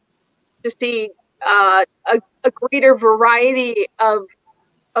a greater variety of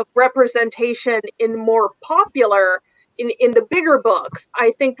representation in more popular in the bigger books.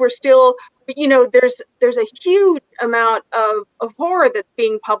 I think we're still, you know, there's a huge amount of horror that's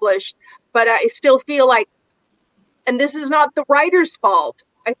being published, but I still feel like, and this is not the writer's fault.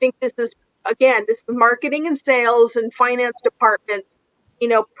 I think this is marketing and sales and finance departments, you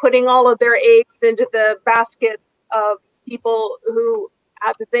know, putting all of their eggs into the basket of people who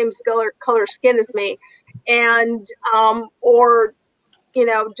have the same color skin as me, and or, you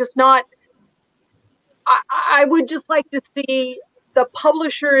know, just not. I would just like to see the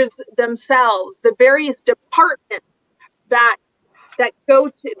publishers themselves, the various departments that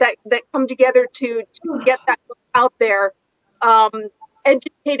come together to get that book out there,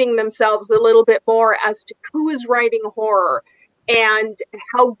 educating themselves a little bit more as to who is writing horror and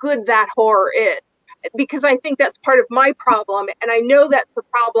how good that horror is. Because I think that's part of my problem, and I know that's the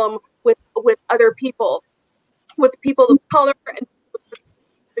problem with other people, with people of color, and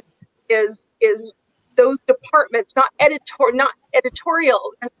is those departments, not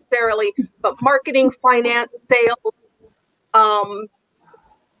editorial necessarily, but marketing, finance, sales,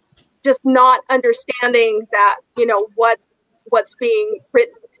 just not understanding that, you know, what's being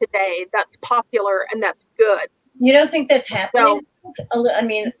written today that's popular and that's good. You don't think that's happening? So, I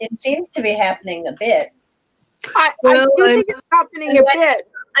mean, it seems to be happening a bit. I do think it's happening a bit.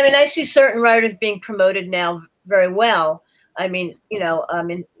 I mean, I see certain writers being promoted now very well. I mean, you know,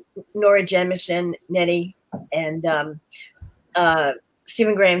 Nora Jemisin, Nettie, and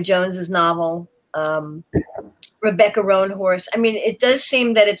Stephen Graham Jones's novel, Rebecca Roanhorse. I mean, it does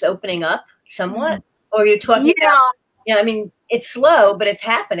seem that it's opening up somewhat. Or you're talking about, yeah, I mean, it's slow, but it's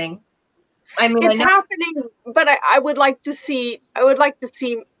happening. I mean, it's happening, but I would like to see,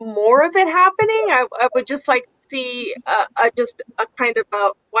 more of it happening. I would just like to see just a kind of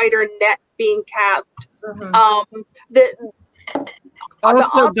a wider net being cast.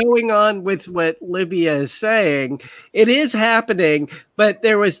 Also, going on with what Livia is saying, it is happening, but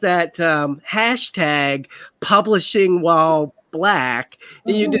there was that hashtag publishing while black,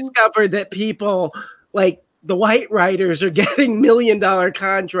 and you discovered that people like the white writers are getting $1 million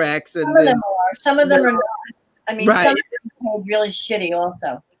contracts, and some of them are. Some of them are not. I mean, some of them are really shitty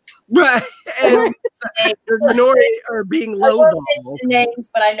also. Right. And the minority are being lowballed. I won't mention names,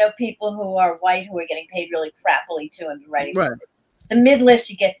 but I know people who are white who are getting paid really crappily too and writing. Right. The mid-list,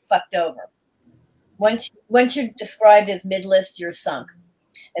 you get fucked over. Once you're described as mid-list, you're sunk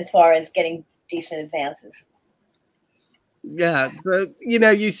as far as getting decent advances. Yeah, but you know,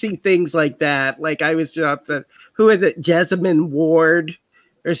 you see things like that. Like I was dropped who is it? Jessamine Ward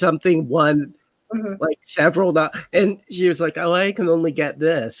or something won like several, and she was like, "Oh, I can only get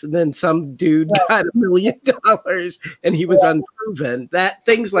this," and then some dude got $1 million, and he was unproven. That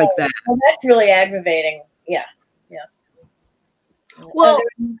things like that. Well, that's really aggravating. Yeah. Well,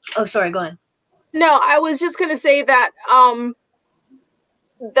 oh, sorry. Go on. No, I was just going to say that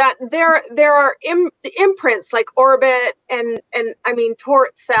that there are imprints like Orbit and I mean Tor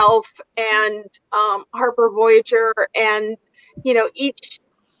itself and Harper Voyager and each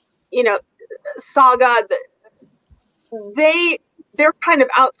saga. They're kind of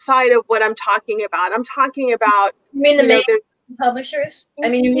outside of what I'm talking about. I'm talking about. You mean the main publishers? I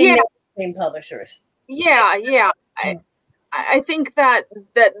mean, you mean the main publishers? Yeah. I think that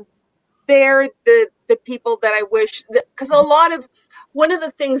they're the people that I wish, because one of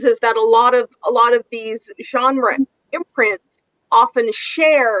the things is that a lot of these genre imprints often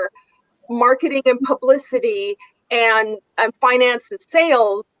share marketing and publicity and finance and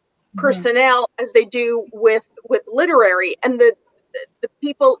sales personnel as they do with literary, and the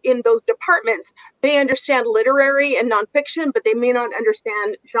people in those departments, they understand literary and nonfiction, but they may not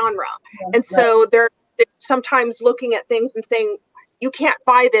understand genre, and so they're sometimes looking at things and saying, you can't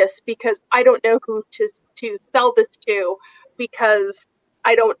buy this because I don't know who to sell this to because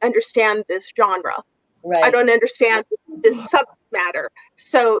I don't understand this genre. Right. I don't understand this subject matter.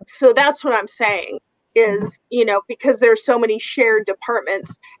 So that's what I'm saying is, because there's so many shared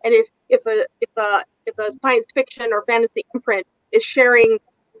departments, and if a science fiction or fantasy imprint is sharing,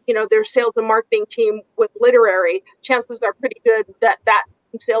 their sales and marketing team with literary, chances are pretty good that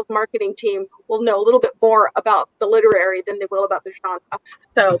sales marketing team will know a little bit more about the literary than they will about the genre.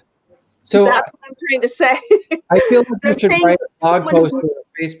 So that's what I'm trying to say. I feel like you should write a blog post or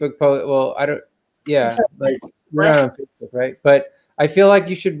a Facebook post. Well, I don't. Yeah, like you're not on Facebook, right? But I feel like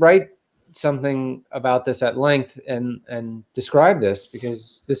you should write something about this at length and describe this,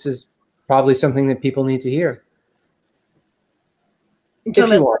 because this is probably something that people need to hear. If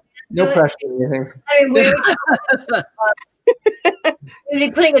you want, no pressure or anything. I mean,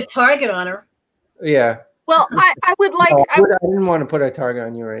 you're putting a target on her. Yeah. Well, I would like. I didn't want to put a target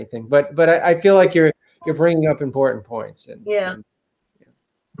on you or anything, but I feel like you're bringing up important points. And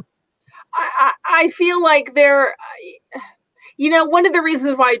I feel like one of the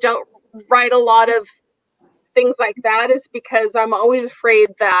reasons why I don't write a lot of things like that is because I'm always afraid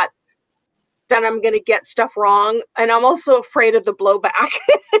that I'm going to get stuff wrong, and I'm also afraid of the blowback.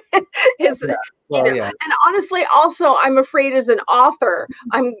 And honestly, also I'm afraid as an author,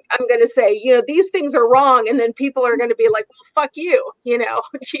 I'm going to say, these things are wrong, and then people are going to be like, well, fuck you,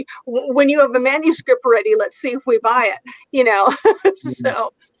 when you have a manuscript ready, let's see if we buy it,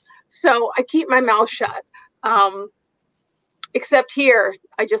 So I keep my mouth shut. Except here,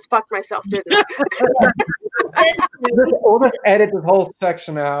 I just fucked myself, didn't I? We'll just edit this whole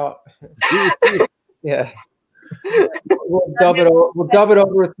section out. Yeah. We'll dub it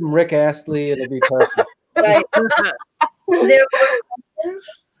over with some Rick Astley. It'll be perfect. Right. There were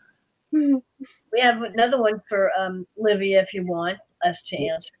questions. We have another one for Livia, if you want us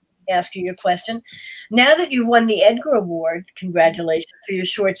to ask you your question. Now that you've won the Edgar Award, congratulations for your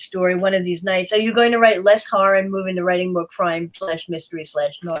short story, One of These Nights, are you going to write less horror and move into writing more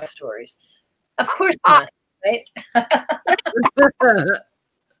crime/mystery/noir stories? Of course not, right?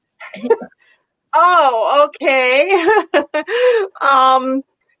 Oh, okay.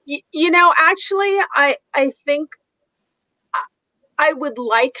 Actually, I think I would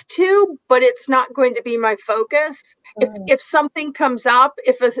like to, but it's not going to be my focus. If something comes up,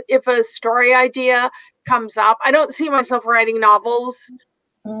 if a story idea comes up, I don't see myself writing novels.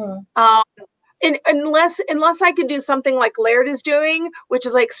 unless I could do something like Laird is doing, which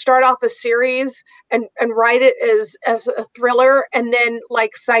is like start off a series and write it as a thriller, and then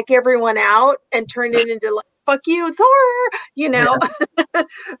like psych everyone out and turn it into like, fuck you, it's horror, you know.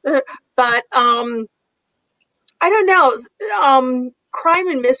 Yeah. But I don't know. Crime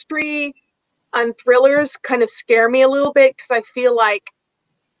and mystery and thrillers kind of scare me a little bit, because I feel like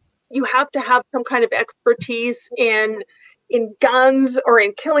you have to have some kind of expertise in guns or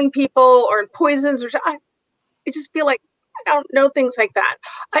in killing people or in poisons. Or I just feel like I don't know things like that.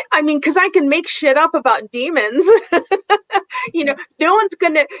 I mean, because I can make shit up about demons. You know,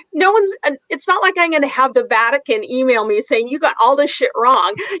 it's not like I'm going to have the Vatican email me saying you got all this shit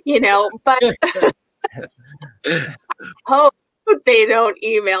wrong, you know, but hope they don't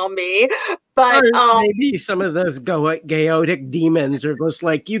email me. But maybe some of those chaotic demons are just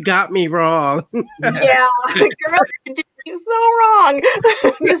like, you got me wrong. Yeah, girl, you did me so wrong.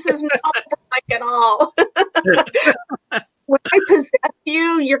 This is not like at all. When I possess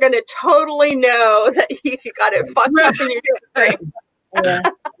you, you're going to totally know that you got it fucked up in your history. Yeah.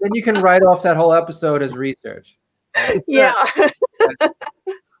 Then you can write off that whole episode as research. Yeah.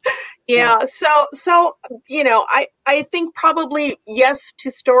 Yeah. So you know, I think probably yes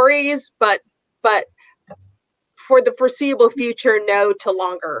to stories, but for the foreseeable future, no to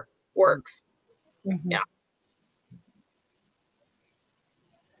longer works. Mm-hmm. Yeah.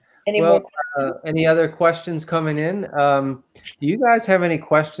 Any other questions coming in? Do you guys have any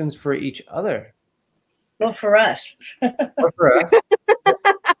questions for each other? Well, for us. Or for us?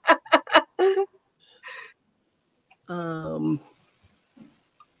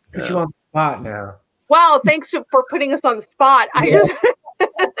 Put you on the spot now. Wow, thanks for putting us on the spot. I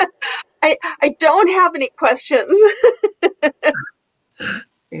don't have any questions.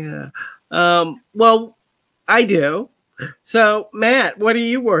 Yeah. Well, I do. So, Matt, what are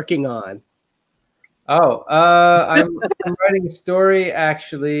you working on? Oh, I'm writing a story,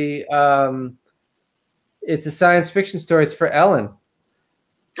 actually. It's a science fiction story. It's for Ellen.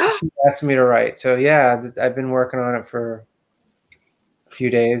 She asked me to write. So, yeah, I've been working on it for a few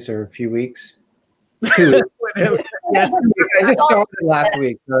days or a few weeks. 2 weeks. Yeah, I just started last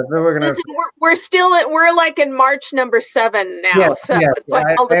week. So we're like in March number 7 now. Yes, so yes. it's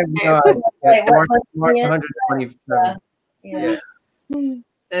like March 127. Yeah. And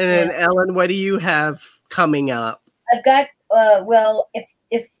then, Ellen, what do you have coming up? I've got well, if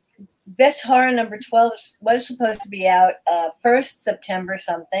Best Horror number 12 was supposed to be out 1st September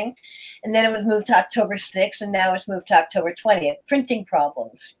something, and then it was moved to October 6th, and now it's moved to October 20th. Printing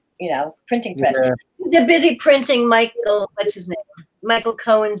problems, you know, printing press. Yeah. They're busy printing what's his name? Michael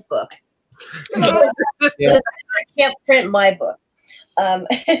Cohen's book. Yeah. I can't print my book.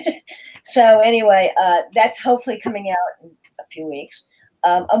 So anyway, that's hopefully coming out in a few weeks.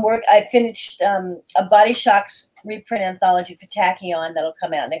 I finished a Body Shocks reprint anthology for Tachyon that'll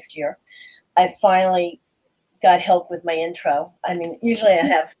come out next year. I finally got help with my intro. I mean, usually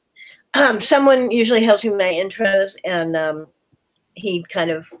I have someone usually helps me with my intros, and he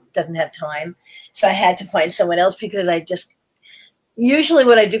kind of doesn't have time. So I had to find someone else, because usually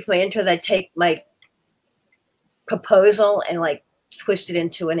what I do for my intros, I take my proposal and like twist it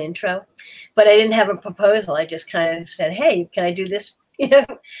into an intro. But I didn't have a proposal. I just kind of said, hey, can I do this? You know,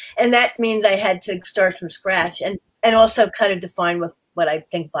 and that means I had to start from scratch and also kind of define what I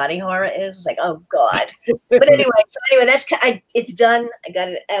think body horror is. It's like, oh God. But anyway, it's done. I got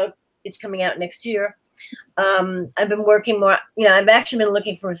it out. It's coming out next year. I've been working more, you know, I've actually been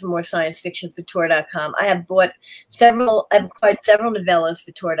looking for some more science fiction for Tor.com. I've acquired several novellas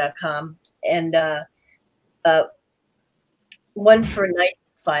for Tor.com, and one for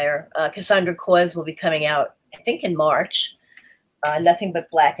Nightfire. Cassandra Claus will be coming out, I think, in March. Nothing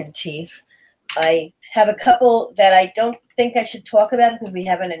But Blackened Teeth. I have a couple that I don't think I should talk about because we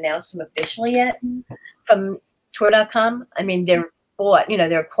haven't announced them officially yet from Tor.com. I mean, they're bought, you know,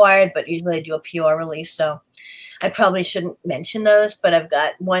 they're acquired, but usually I do a PR release, so I probably shouldn't mention those. But I've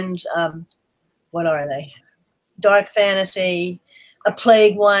got ones, what are they? Dark fantasy, a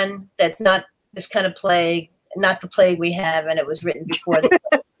plague one that's not this kind of plague, not the plague we have, and it was written before the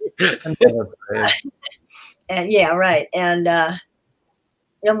plague. And yeah, right. And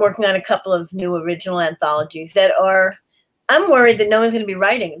I'm working on a couple of new original anthologies that are, I'm worried that no one's going to be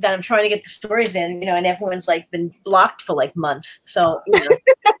writing, that I'm trying to get the stories in, you know, and everyone's like been blocked for like months. So, you know,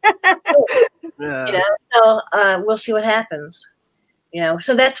 Yeah. you know, so we'll see what happens, you know.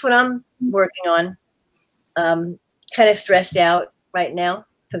 So that's what I'm working on. Kind of stressed out right now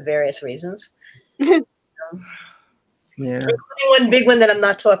for various reasons. Yeah. Including one big one that I'm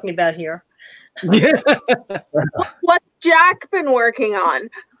not talking about here. What's Jack been working on?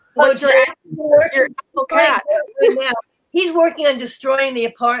 What's your apple cat? Right now, he's working on destroying the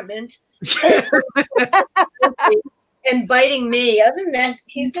apartment and biting me. Other than that,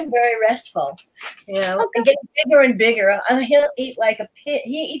 he's been very restful, you know, and getting bigger and bigger. He'll eat like a pig.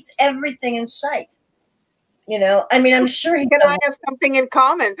 He eats everything in sight. You know, I mean, I'm sure he and I have something in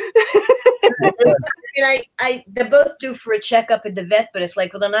common. I they're both due for a checkup at the vet, but it's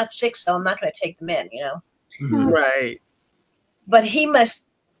like, well, they're not sick, so I'm not going to take them in, you know. Right. But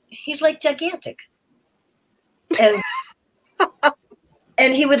he's like gigantic, and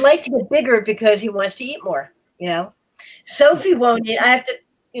and he would like to get bigger because he wants to eat more, you know. Sophie won't eat. I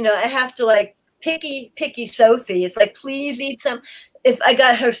have to like picky Sophie. It's like, please eat some. If I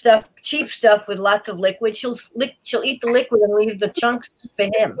got her stuff, cheap stuff with lots of liquid, she'll eat the liquid and leave the chunks for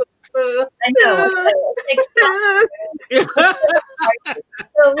him. I know.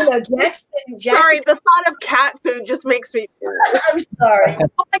 So, you know, Jackson. Sorry, the thought of cat food just makes me. I'm sorry.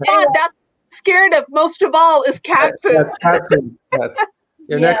 Oh my God, that's scared of most of all is cat food. That's cat food. Yes.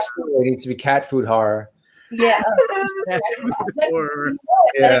 Your next story needs to be cat food horror. Yeah.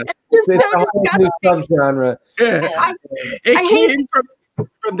 Yeah. It's a whole new subgenre. It came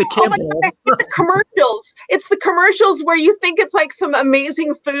from the kibble. Oh my God, the commercials. It's the commercials where you think it's like some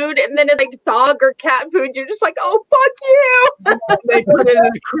amazing food, and then it's like dog or cat food. You're just like, oh, fuck you. They put it in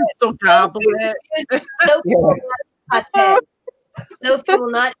a crystal goblet. Sophie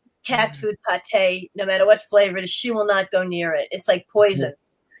will not cat food pate, no matter what flavor it is. She will not go near it. It's like poison.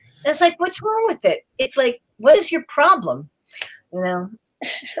 And it's like, what's wrong with it? It's like, what is your problem? You know.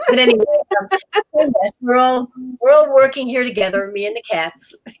 But anyway, we're all working here together, me and the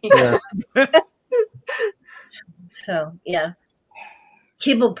cats. Yeah. So yeah,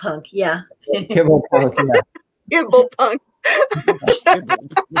 kibble punk, yeah. Kibble punk, yeah. Kibble punk.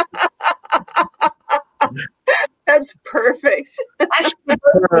 That's perfect. Actually,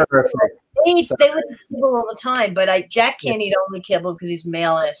 they would kibble all the time, but Jack can't eat only kibble because he's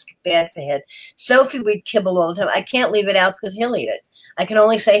male and it's bad for him. Sophie would kibble all the time. I can't leave it out because he'll eat it. I can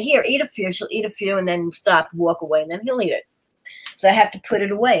only say, here, eat a few. She'll eat a few and then stop, walk away, and then he'll eat it. So I have to put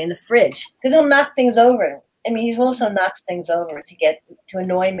it away in the fridge because he'll knock things over. I mean, he's also knocks things over to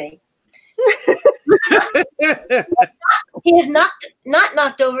annoy me. He has not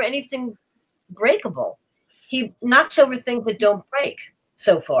knocked over anything breakable. He knocks over things that don't break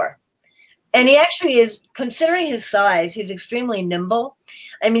so far. And he actually is, considering his size, he's extremely nimble.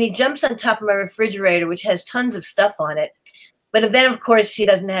 I mean, he jumps on top of my refrigerator, which has tons of stuff on it. But then, of course, he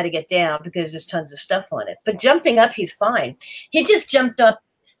doesn't know how to get down because there's tons of stuff on it. But jumping up, he's fine. He just jumped up.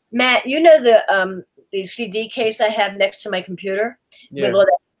 Matt, you know the CD case I have next to my computer with all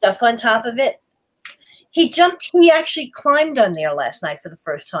that stuff on top of it? He actually climbed on there last night for the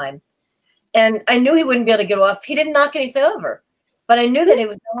first time. And I knew he wouldn't be able to get off. He didn't knock anything over. But I knew that it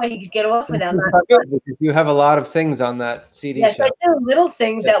was no way he could get off without knocking. You have a lot of things on that CD. Yes, show. I do. Little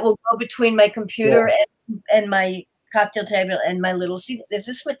things that will go between my computer and my cocktail table and my little seat. There's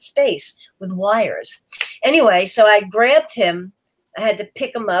this much space with wires. Anyway, so I grabbed him. I had to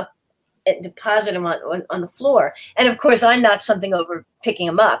pick him up and deposit him on the floor. And of course, I knocked something over picking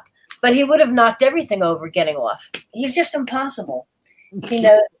him up. But he would have knocked everything over getting off. He's just impossible. He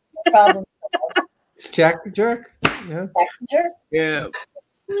knows the problem. It's Jack the Jerk. Yeah. Jack the Jerk. Yeah.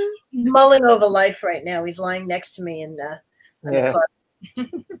 He's mulling over life right now. He's lying next to me in the car.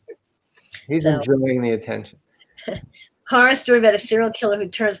 He's enjoying the attention. Horror story about a serial killer who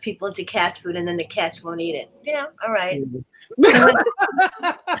turns people into cat food and then the cats won't eat it. Yeah, all right.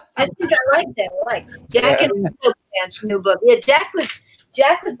 I think I like that. I like Jack and the plants new book. Yeah, Jack was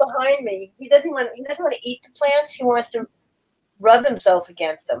behind me. He doesn't want to eat the plants. He wants to rub himself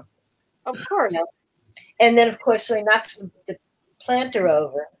against them. Of course. You know? And then of course, so he knocks the planter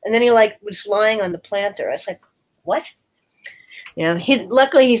over, and then he was lying on the planter. I was like, what? Yeah,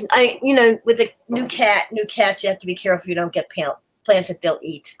 luckily he's with the new cats you have to be careful you don't get plants that they'll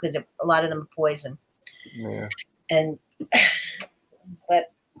eat because a lot of them are poison. Yeah.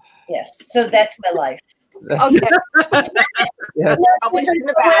 But yes, so that's my life. Okay. Yeah. I'm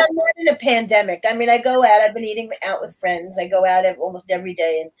not in a pandemic. I mean, I go out. I've been eating out with friends. I go out almost every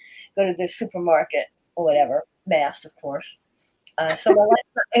day and go to the supermarket or whatever. Masked, of course. So my life,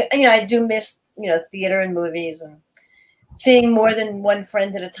 I do miss theater and movies and seeing more than one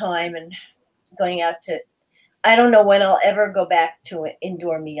friend at a time and going out to. I don't know when I'll ever go back to an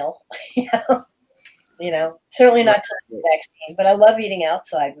indoor meal. Certainly not to the vaccine, but I love eating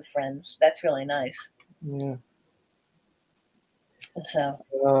outside with friends. That's really nice. Yeah.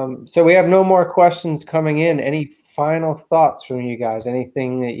 So we have no more questions coming in. Any final thoughts from you guys?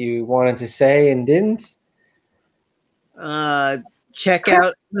 Anything that you wanted to say and didn't? check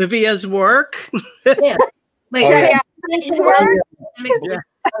out Livia's work. Yeah. Wait, yeah. Yeah.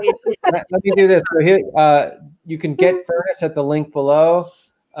 Let me do this. So here, you can get Furnace at the link below.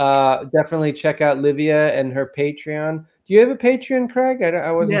 Definitely check out Livia and her Patreon. Do you have a Patreon, Craig?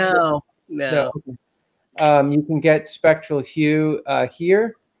 I wasn't sure. No. You can get Spectral Hue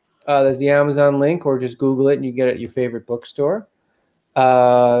here. There's the Amazon link, or just Google it and you get it at your favorite bookstore.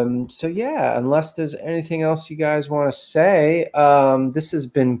 So yeah, unless there's anything else you guys want to say, this has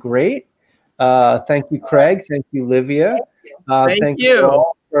been great. Thank you, Craig. Thank you, Livia. Thank you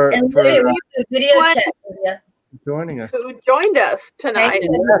all for video chat, joining us. Who joined us tonight?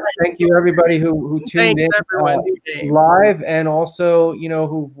 Thank you, everybody who tuned in live, and also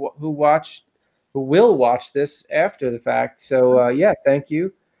who will watch this after the fact. So yeah, thank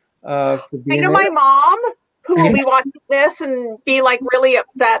you for being there. My mom, who will be watching this and be like really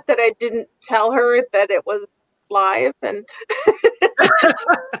upset that I didn't tell her that it was live, and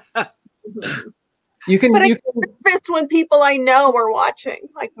you can nervous when people I know are watching.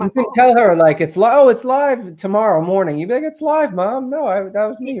 Like my can tell her like it's live tomorrow morning. You'd be like, it's live, Mom. No, that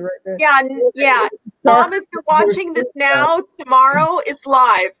was me right there. Yeah. Mom, if you're watching this now, tomorrow is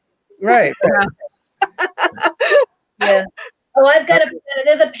live. Right. Yeah. Oh,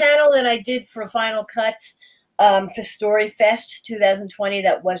 there's a panel that I did for Final Cuts for Story Fest 2020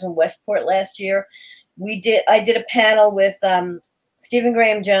 that was in Westport last year. I did a panel with Stephen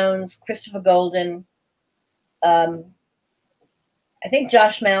Graham Jones, Christopher Golden, I think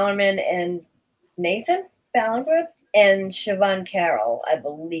Josh Mallerman and Nathan Ballinger and Siobhan Carroll. I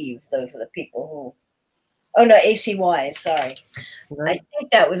believe those were the people who. Oh no, ACY. Sorry, right. I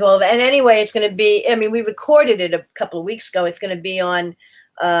think that was all of it. And anyway, it's going to be. I mean, we recorded it a couple of weeks ago. It's going to be on.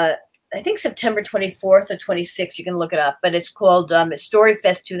 I think September 24th or 26th. You can look it up, but it's called Story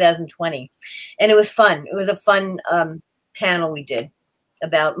Fest 2020, and it was fun. It was a fun panel we did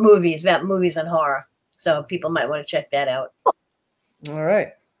about movies and horror. So people might want to check that out. All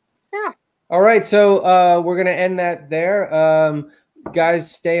right. Yeah. All right. So we're going to end that there.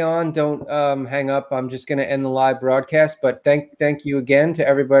 Guys, stay on. Don't hang up. I'm just going to end the live broadcast. But thank you again to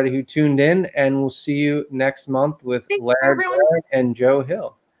everybody who tuned in. And we'll see you next month with Larry and Joe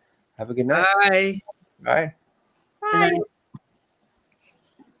Hill. Have a good night. Bye. Bye. Bye.